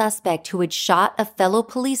guarding a suspect who had shot a fellow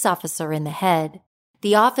police officer in the head.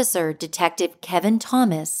 The officer, Detective Kevin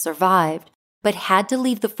Thomas, survived, but had to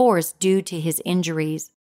leave the force due to his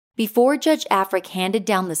injuries. Before Judge Afric handed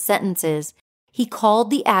down the sentences, he called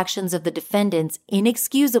the actions of the defendants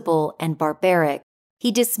inexcusable and barbaric.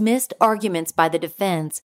 He dismissed arguments by the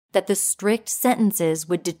defense that the strict sentences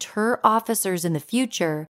would deter officers in the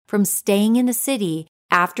future from staying in the city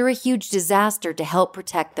after a huge disaster to help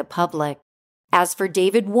protect the public. As for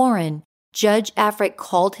David Warren, Judge Afric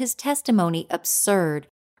called his testimony absurd,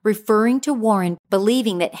 referring to Warren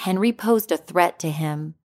believing that Henry posed a threat to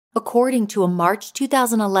him. According to a March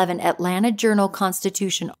 2011 Atlanta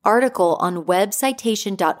Journal-Constitution article on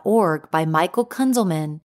webcitation.org by Michael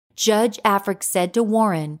Kunzelman, Judge Afric said to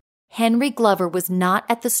Warren, Henry Glover was not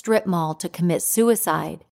at the strip mall to commit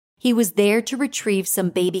suicide. He was there to retrieve some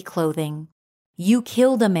baby clothing. You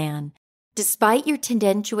killed a man. Despite your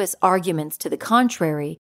tendentious arguments to the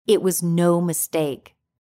contrary, it was no mistake.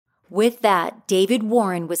 With that, David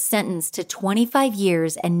Warren was sentenced to 25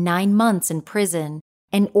 years and 9 months in prison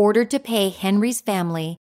and ordered to pay Henry's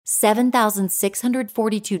family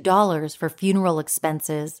 $7,642 for funeral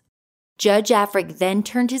expenses. Judge Afric then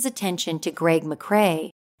turned his attention to Greg McCrae,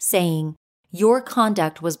 saying, Your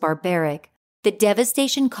conduct was barbaric. The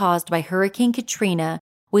devastation caused by Hurricane Katrina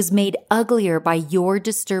was made uglier by your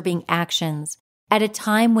disturbing actions. At a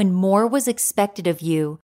time when more was expected of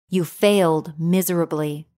you, you failed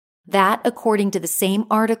miserably. That, according to the same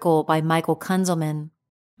article by Michael Kunzelman.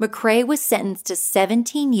 McCrae was sentenced to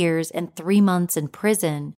 17 years and 3 months in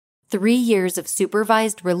prison, 3 years of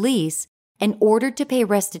supervised release, and ordered to pay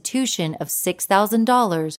restitution of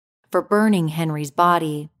 $6,000 for burning Henry's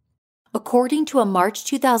body. According to a March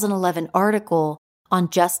 2011 article on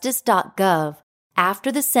justice.gov,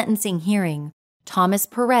 after the sentencing hearing, Thomas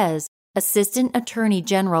Perez, Assistant Attorney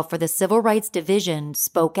General for the Civil Rights Division,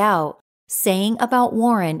 spoke out, saying about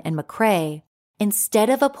Warren and McCrae, instead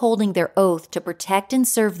of upholding their oath to protect and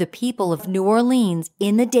serve the people of New Orleans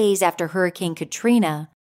in the days after Hurricane Katrina,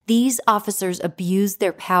 these officers abused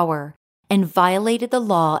their power and violated the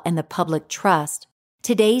law and the public trust.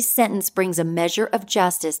 Today's sentence brings a measure of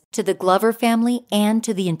justice to the Glover family and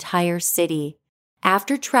to the entire city.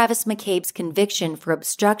 After Travis McCabe's conviction for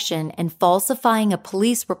obstruction and falsifying a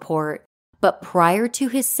police report, but prior to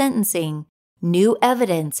his sentencing, new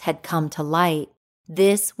evidence had come to light.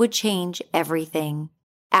 This would change everything.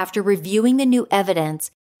 After reviewing the new evidence,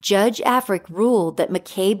 Judge Afric ruled that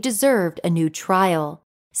McCabe deserved a new trial,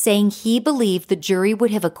 saying he believed the jury would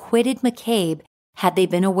have acquitted McCabe had they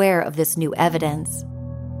been aware of this new evidence.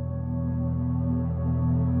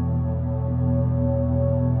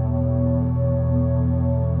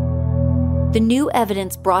 The new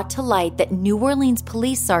evidence brought to light that New Orleans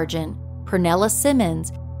Police Sergeant Pernella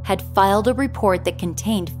Simmons had filed a report that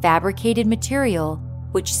contained fabricated material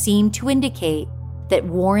which seemed to indicate that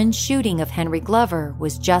Warren's shooting of Henry Glover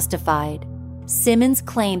was justified. Simmons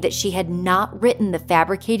claimed that she had not written the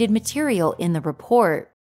fabricated material in the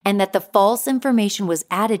report and that the false information was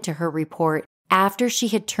added to her report after she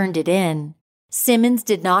had turned it in. Simmons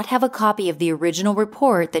did not have a copy of the original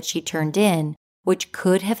report that she turned in, which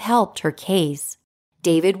could have helped her case.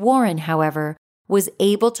 David Warren, however, was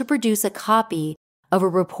able to produce a copy of a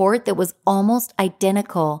report that was almost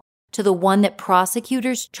identical to the one that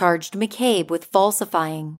prosecutors charged McCabe with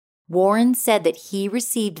falsifying. Warren said that he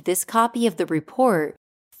received this copy of the report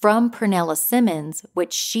from Pernella Simmons,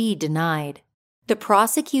 which she denied. The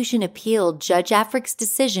prosecution appealed Judge Afric's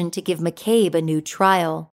decision to give McCabe a new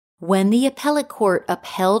trial. When the appellate court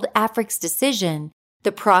upheld Afric's decision,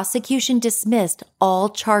 the prosecution dismissed all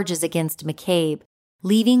charges against McCabe,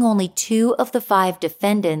 leaving only 2 of the 5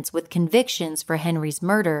 defendants with convictions for Henry's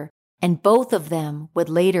murder, and both of them would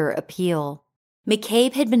later appeal.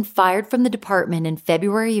 McCabe had been fired from the department in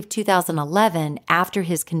February of 2011 after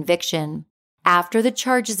his conviction. After the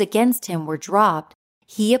charges against him were dropped,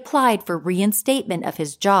 he applied for reinstatement of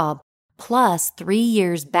his job, plus 3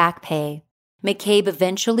 years back pay. McCabe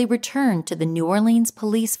eventually returned to the New Orleans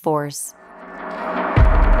police force.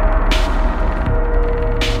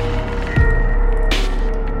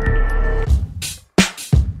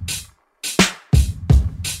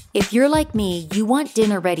 If you're like me, you want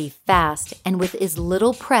dinner ready fast and with as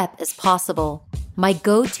little prep as possible. My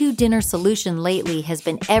go-to dinner solution lately has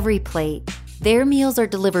been EveryPlate. Their meals are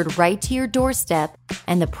delivered right to your doorstep,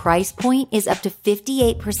 and the price point is up to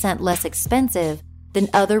 58% less expensive than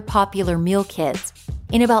other popular meal kits.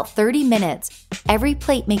 In about 30 minutes,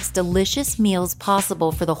 EveryPlate makes delicious meals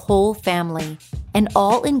possible for the whole family, and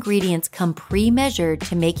all ingredients come pre-measured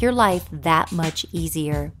to make your life that much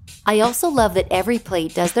easier. I also love that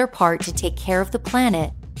EveryPlate does their part to take care of the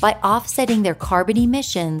planet by offsetting their carbon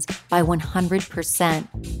emissions by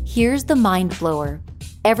 100%. Here's the mind blower.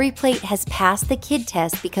 EveryPlate has passed the kid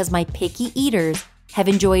test because my picky eaters have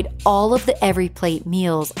enjoyed all of the EveryPlate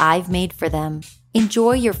meals I've made for them.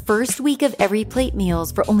 Enjoy your first week of EveryPlate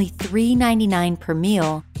meals for only $3.99 per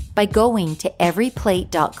meal by going to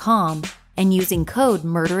everyplate.com and using code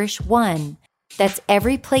MURDERISH1. That's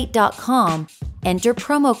everyplate.com. Enter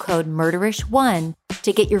promo code MURDERISH1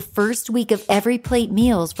 to get your first week of EveryPlate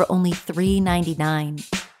meals for only $3.99.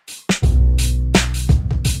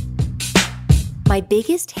 My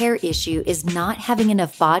biggest hair issue is not having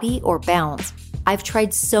enough body or bounce. I've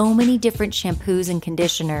tried so many different shampoos and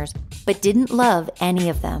conditioners, but didn't love any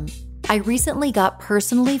of them. I recently got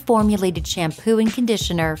personally formulated shampoo and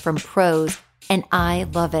conditioner from Prose, and I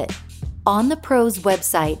love it. On the Prose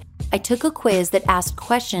website, I took a quiz that asked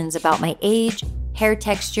questions about my age, hair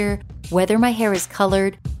texture, whether my hair is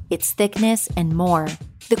colored, its thickness, and more.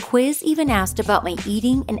 The quiz even asked about my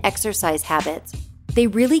eating and exercise habits. They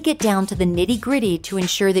really get down to the nitty-gritty to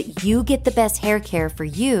ensure that you get the best hair care for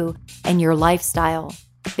you and your lifestyle.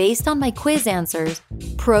 Based on my quiz answers,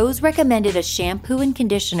 Prose recommended a shampoo and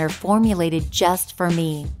conditioner formulated just for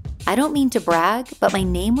me. I don't mean to brag, but my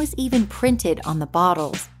name was even printed on the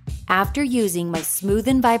bottles. After using my Smooth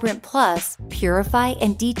and Vibrant Plus Purify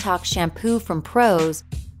and Detox shampoo from Prose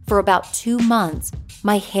for about 2 months,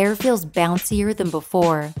 my hair feels bouncier than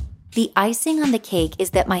before. The icing on the cake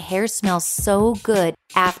is that my hair smells so good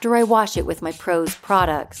after I wash it with my Prose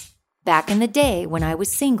products. Back in the day when I was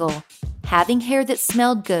single, having hair that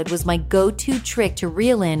smelled good was my go-to trick to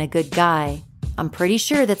reel in a good guy. I'm pretty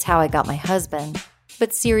sure that's how I got my husband.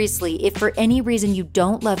 But seriously, if for any reason you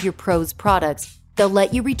don't love your Prose products, they'll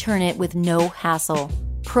let you return it with no hassle.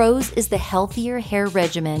 Prose is the healthier hair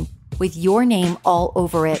regimen with your name all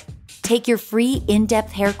over it. Take your free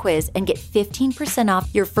in-depth hair quiz and get 15% off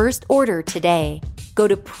your first order today. Go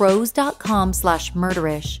to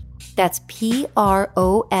prose.com/murderish. That's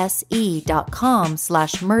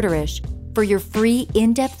prose.com/murderish for your free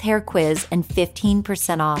in-depth hair quiz and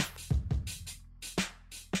 15% off.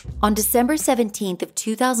 On December 17th of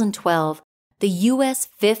 2012, the U.S.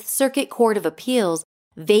 Fifth Circuit Court of Appeals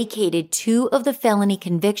vacated 2 of the felony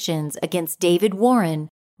convictions against David Warren,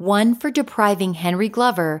 one for depriving Henry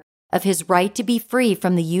Glover of his right to be free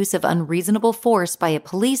from the use of unreasonable force by a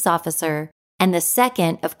police officer, and the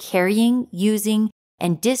second of carrying, using,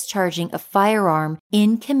 and discharging a firearm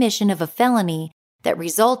in commission of a felony that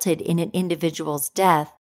resulted in an individual's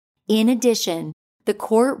death. In addition, the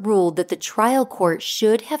court ruled that the trial court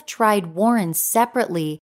should have tried Warren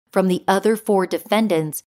separately from the other 4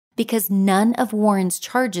 defendants because none of Warren's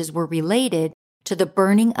charges were related to the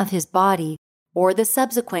burning of his body or the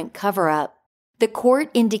subsequent cover-up. The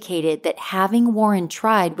court indicated that having Warren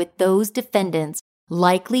tried with those defendants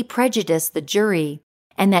likely prejudiced the jury,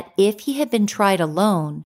 and that if he had been tried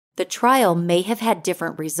alone, the trial may have had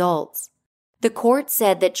different results. The court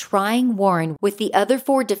said that trying Warren with the other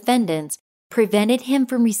 4 defendants prevented him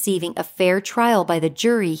from receiving a fair trial by the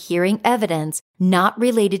jury hearing evidence not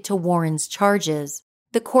related to Warren's charges.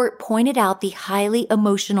 The court pointed out the highly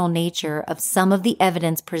emotional nature of some of the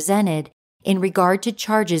evidence presented in regard to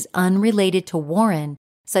charges unrelated to Warren,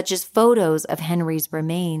 such as photos of Henry's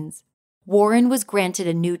remains. Warren was granted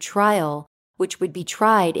a new trial, which would be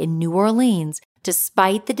tried in New Orleans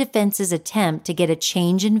despite the defense's attempt to get a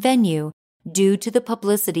change in venue due to the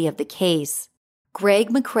publicity of the case. Greg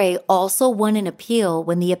McCrae also won an appeal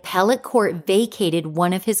when the appellate court vacated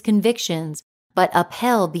one of his convictions but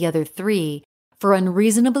upheld the other 3 for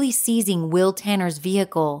unreasonably seizing Will Tanner's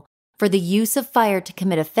vehicle, for the use of fire to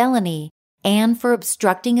commit a felony, and for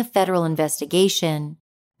obstructing a federal investigation.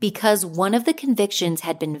 Because one of the convictions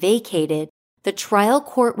had been vacated, the trial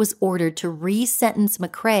court was ordered to re-sentence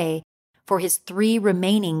McCrae for his 3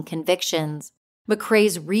 remaining convictions.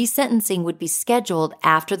 McCrae's resentencing would be scheduled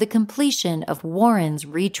after the completion of Warren's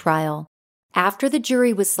retrial. After the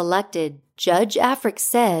jury was selected, Judge Afric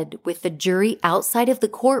said, with the jury outside of the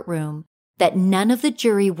courtroom, that none of the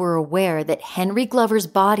jury were aware that Henry Glover's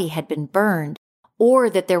body had been burned or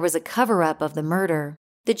that there was a cover-up of the murder.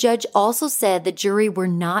 The judge also said the jury were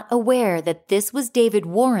not aware that this was David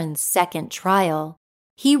Warren's second trial.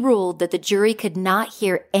 He ruled that the jury could not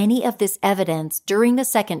hear any of this evidence during the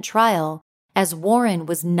second trial, as Warren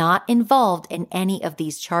was not involved in any of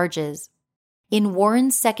these charges. In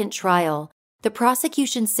Warren's second trial, the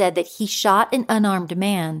prosecution said that he shot an unarmed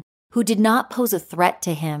man who did not pose a threat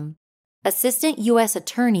to him. Assistant U.S.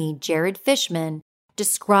 Attorney Jared Fishman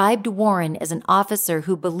described Warren as an officer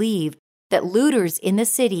who believed that looters in the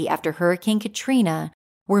city after Hurricane Katrina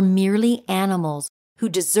were merely animals who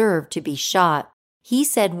deserved to be shot. He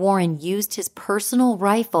said Warren used his personal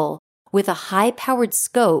rifle with a high-powered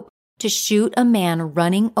scope to shoot a man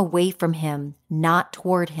running away from him, not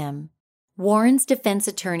toward him. Warren's defense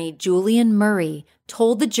attorney, Julian Murray,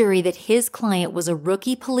 told the jury that his client was a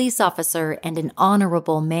rookie police officer and an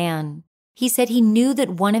honorable man. He said he knew that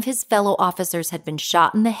one of his fellow officers had been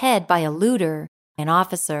shot in the head by a looter, an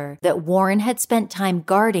officer that Warren had spent time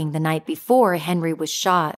guarding the night before Henry was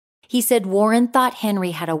shot. He said Warren thought Henry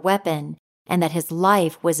had a weapon and that his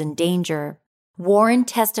life was in danger. Warren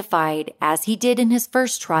testified, as he did in his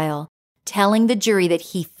first trial, telling the jury that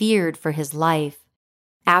he feared for his life.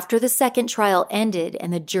 After the second trial ended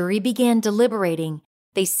and the jury began deliberating,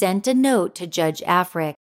 they sent a note to Judge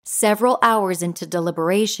Afric. Several hours into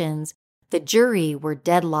deliberations, the jury were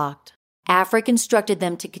deadlocked. Afric instructed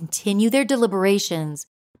them to continue their deliberations,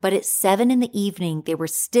 but at 7 p.m. they were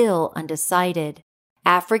still undecided.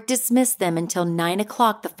 Afric dismissed them until 9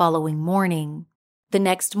 o'clock the following morning. The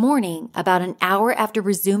next morning, about an hour after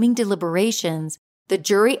resuming deliberations, the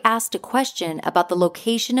jury asked a question about the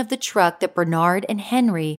location of the truck that Bernard and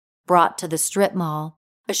Henry brought to the strip mall.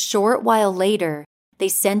 A short while later, they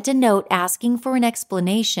sent a note asking for an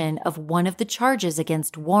explanation of one of the charges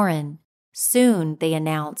against Warren. Soon, they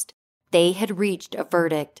announced, they had reached a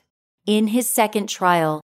verdict. In his second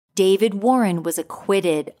trial, David Warren was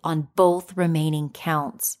acquitted on both remaining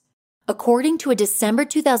counts. According to a December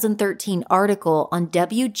 2013 article on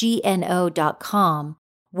WGNO.com,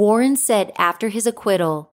 Warren said after his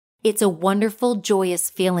acquittal, "It's a wonderful, joyous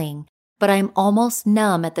feeling, but I'm almost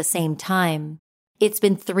numb at the same time. It's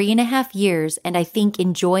been 3.5 years, and I think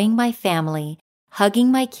enjoying my family,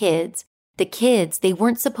 hugging my kids, the kids, they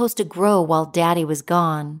weren't supposed to grow while Daddy was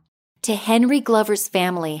gone." To Henry Glover's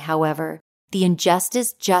family, however, the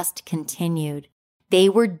injustice just continued. They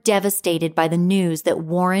were devastated by the news that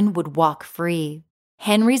Warren would walk free.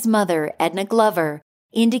 Henry's mother, Edna Glover,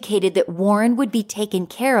 indicated that Warren would be taken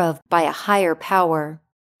care of by a higher power.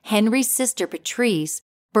 Henry's sister, Patrice,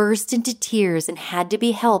 burst into tears and had to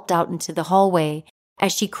be helped out into the hallway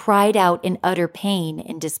as she cried out in utter pain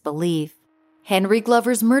and disbelief. Henry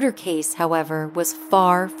Glover's murder case, however, was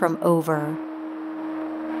far from over.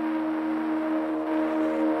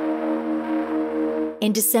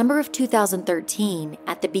 In December of 2013,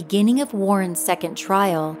 at the beginning of Warren's second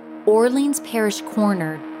trial, Orleans Parish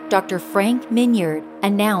Coroner Dr. Frank Minyard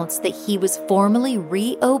announced that he was formally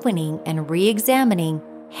reopening and re-examining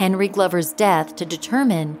Henry Glover's death to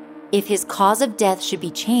determine if his cause of death should be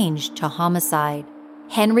changed to homicide.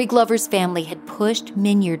 Henry Glover's family had pushed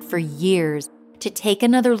Minyard for years to take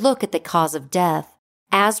another look at the cause of death.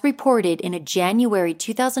 As reported in a January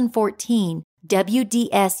 2014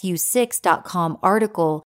 WDSU6.com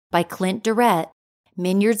article by Clint Durrett,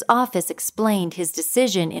 Minyard's office explained his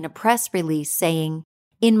decision in a press release saying,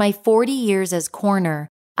 "In my 40 years as coroner,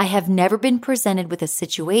 I have never been presented with a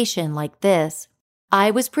situation like this. I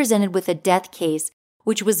was presented with a death case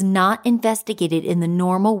which was not investigated in the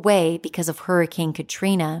normal way because of Hurricane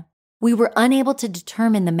Katrina. We were unable to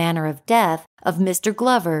determine the manner of death of Mr.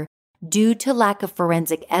 Glover due to lack of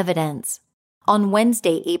forensic evidence." On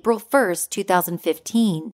Wednesday, April 1st,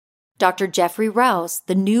 2015, Dr. Jeffrey Rouse,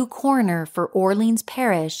 the new coroner for Orleans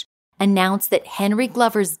Parish, announced that Henry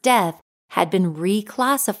Glover's death had been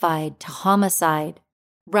reclassified to homicide.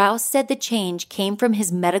 Rouse said the change came from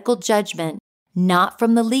his medical judgment, not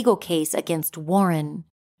from the legal case against Warren.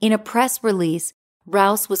 In a press release,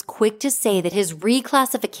 Rouse was quick to say that his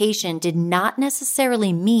reclassification did not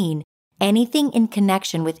necessarily mean anything in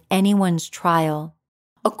connection with anyone's trial.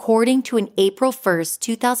 According to an April 1st,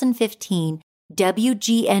 2015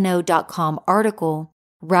 WGNO.com article,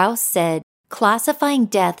 Rouse said, "Classifying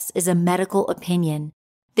deaths is a medical opinion.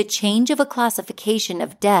 The change of a classification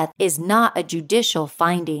of death is not a judicial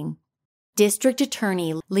finding." District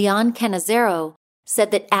Attorney Leon Canizero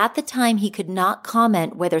said that at the time he could not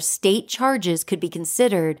comment whether state charges could be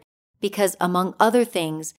considered because, among other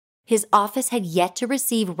things, his office had yet to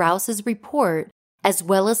receive Rouse's report as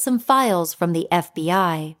well as some files from the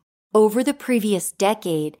FBI. Over the previous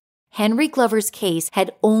decade, Henry Glover's case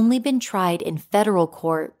had only been tried in federal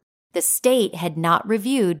court. The state had not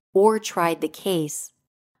reviewed or tried the case.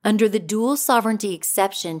 Under the dual sovereignty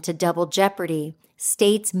exception to double jeopardy,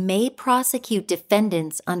 states may prosecute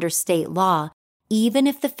defendants under state law even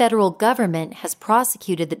if the federal government has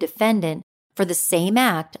prosecuted the defendant for the same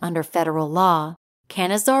act under federal law.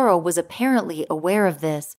 Canizaro was apparently aware of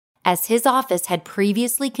this, as his office had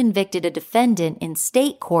previously convicted a defendant in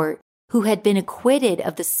state court who had been acquitted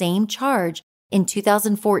of the same charge in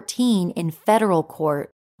 2014 in federal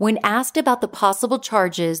court. When asked about the possible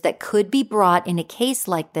charges that could be brought in a case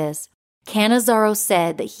like this, Canizaro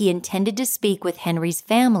said that he intended to speak with Henry's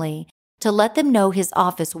family to let them know his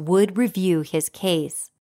office would review his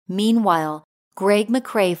case. Meanwhile, Greg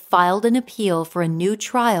McCrae filed an appeal for a new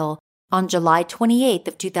trial on July 28th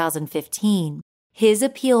of 2015. His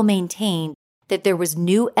appeal maintained that there was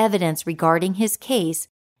new evidence regarding his case,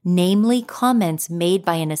 namely comments made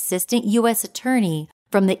by an assistant U.S. attorney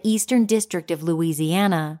from the Eastern District of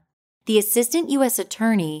Louisiana. The assistant U.S.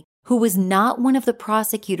 attorney, who was not one of the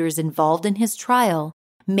prosecutors involved in his trial,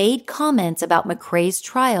 made comments about McCrae's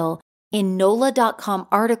trial in NOLA.com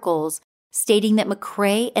articles stating that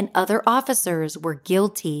McCrae and other officers were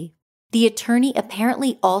guilty. The attorney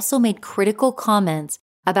apparently also made critical comments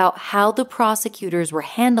about how the prosecutors were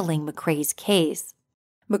handling McCrae's case.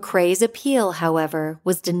 McCrae's appeal, however,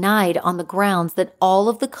 was denied on the grounds that all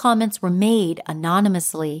of the comments were made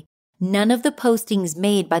anonymously. None of the postings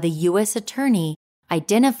made by the U.S. attorney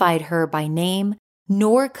identified her by name,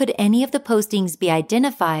 nor could any of the postings be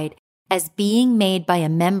identified as being made by a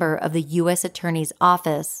member of the U.S. attorney's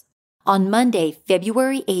office. On Monday,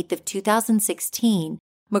 February 8th of 2016,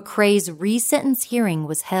 McCrae's re-sentence hearing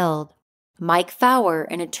was held. Mike Fowler,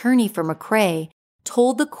 an attorney for McCrae,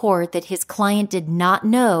 told the court that his client did not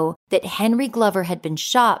know that Henry Glover had been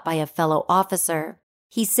shot by a fellow officer.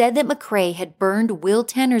 He said that McRae had burned Will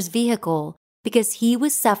Tanner's vehicle because he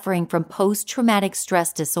was suffering from post-traumatic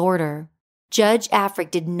stress disorder. Judge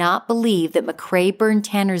Afric did not believe that McRae burned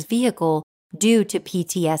Tanner's vehicle due to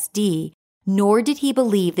PTSD, nor did he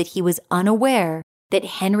believe that he was unaware that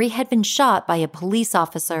Henry had been shot by a police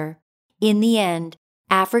officer. In the end,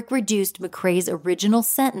 Afric reduced McRae's original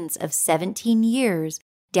sentence of 17 years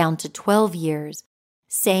down to 12 years,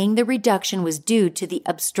 saying the reduction was due to the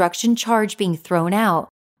obstruction charge being thrown out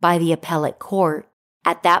by the appellate court.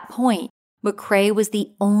 At that point, McRae was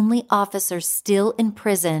the only officer still in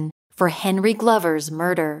prison for Henry Glover's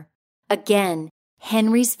murder. Again,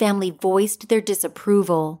 Henry's family voiced their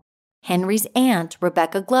disapproval. Henry's aunt,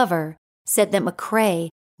 Rebecca Glover, said that McRae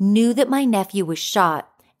knew that my nephew was shot.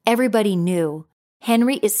 Everybody knew.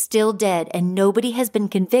 Henry is still dead and nobody has been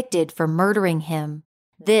convicted for murdering him.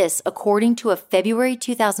 This, according to a February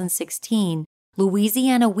 2016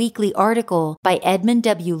 Louisiana Weekly article by Edmund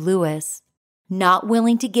W. Lewis. Not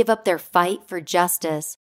willing to give up their fight for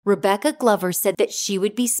justice, Rebecca Glover said that she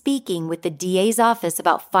would be speaking with the DA's office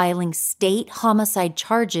about filing state homicide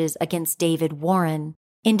charges against David Warren.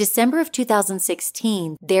 In December of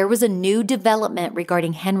 2016, there was a new development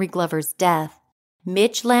regarding Henry Glover's death.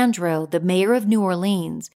 Mitch Landrieu, the mayor of New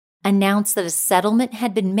Orleans, announced that a settlement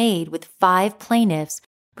had been made with 5 plaintiffs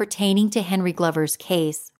pertaining to Henry Glover's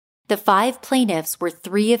case. The 5 plaintiffs were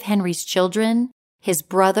 3 of Henry's children, his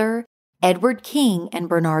brother, Edward King, and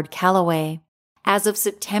Bernard Calloway. As of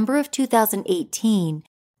September of 2018,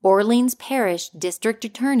 Orleans Parish District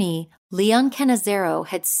Attorney Leon Canizero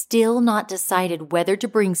had still not decided whether to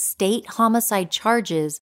bring state homicide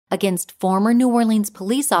charges against former New Orleans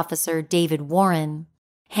police officer David Warren.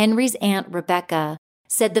 Henry's aunt Rebecca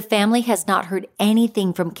said the family has not heard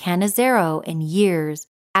anything from Canizero in years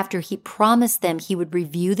after he promised them he would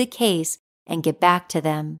review the case and get back to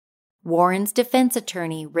them. Warren's defense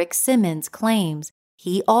attorney Rick Simmons claims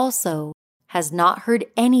he also has not heard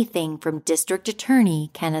anything from District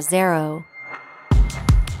Attorney Canizero.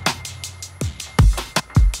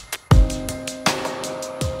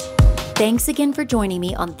 Thanks again for joining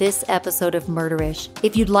me on this episode of Murderish.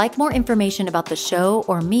 If you'd like more information about the show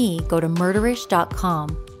or me, go to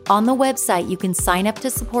murderish.com. On the website, you can sign up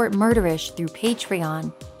to support Murderish through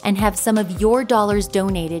Patreon and have some of your dollars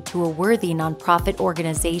donated to a worthy nonprofit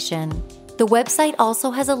organization. The website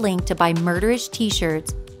also has a link to buy Murderish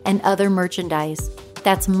t-shirts and other merchandise.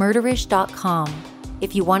 That's murderish.com.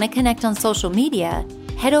 If you want to connect on social media,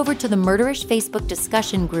 head over to the Murderish Facebook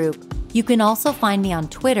discussion group. You can also find me on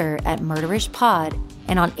Twitter at MurderishPod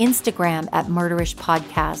and on Instagram at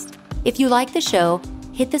MurderishPodcast. If you like the show,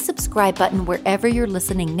 hit the subscribe button wherever you're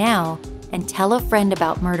listening now and tell a friend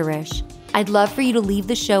about Murderish. I'd love for you to leave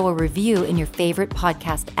the show a review in your favorite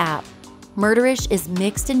podcast app. Murderish is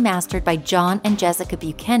mixed and mastered by John and Jessica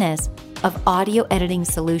Buchanan of Audio Editing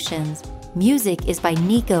Solutions. Music is by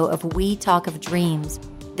Nico of We Talk of Dreams.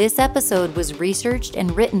 This episode was researched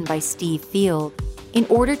and written by Steve Field. In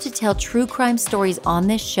order to tell true crime stories on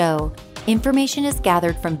this show, information is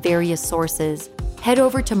gathered from various sources. Head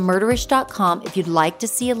over to murderish.com if you'd like to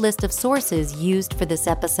see a list of sources used for this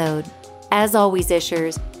episode. As always,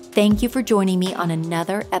 Ishers, thank you for joining me on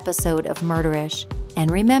another episode of Murderish. And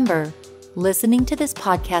remember, listening to this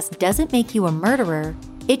podcast doesn't make you a murderer,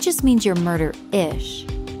 it just means you're murder-ish.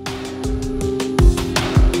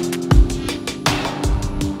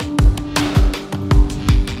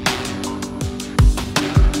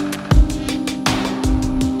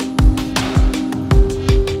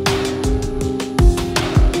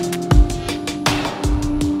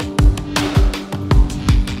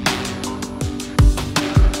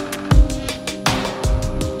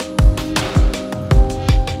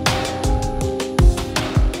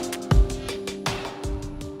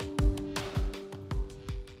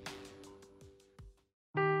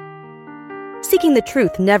 Seeking the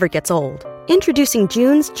truth never gets old. Introducing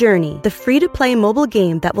June's Journey, the free-to-play mobile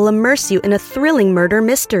game that will immerse you in a thrilling murder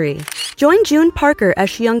mystery. Join June Parker as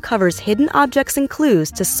she uncovers hidden objects and clues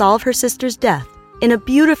to solve her sister's death in a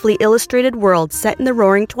beautifully illustrated world set in the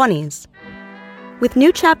Roaring '20s. With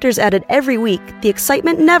new chapters added every week, the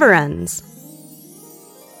excitement never ends.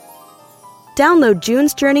 Download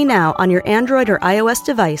June's Journey now on your Android or iOS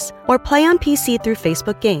device or play on PC through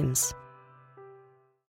Facebook Games.